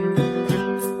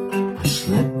 I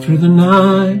slept through the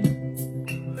night,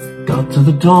 got to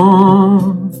the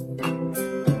dawn,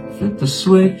 flipped the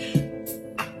switch,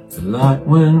 the light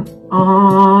went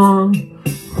on,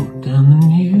 wrote down the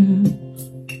news,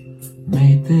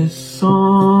 made this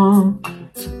song.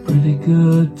 It's a pretty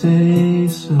good day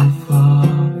so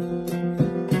far.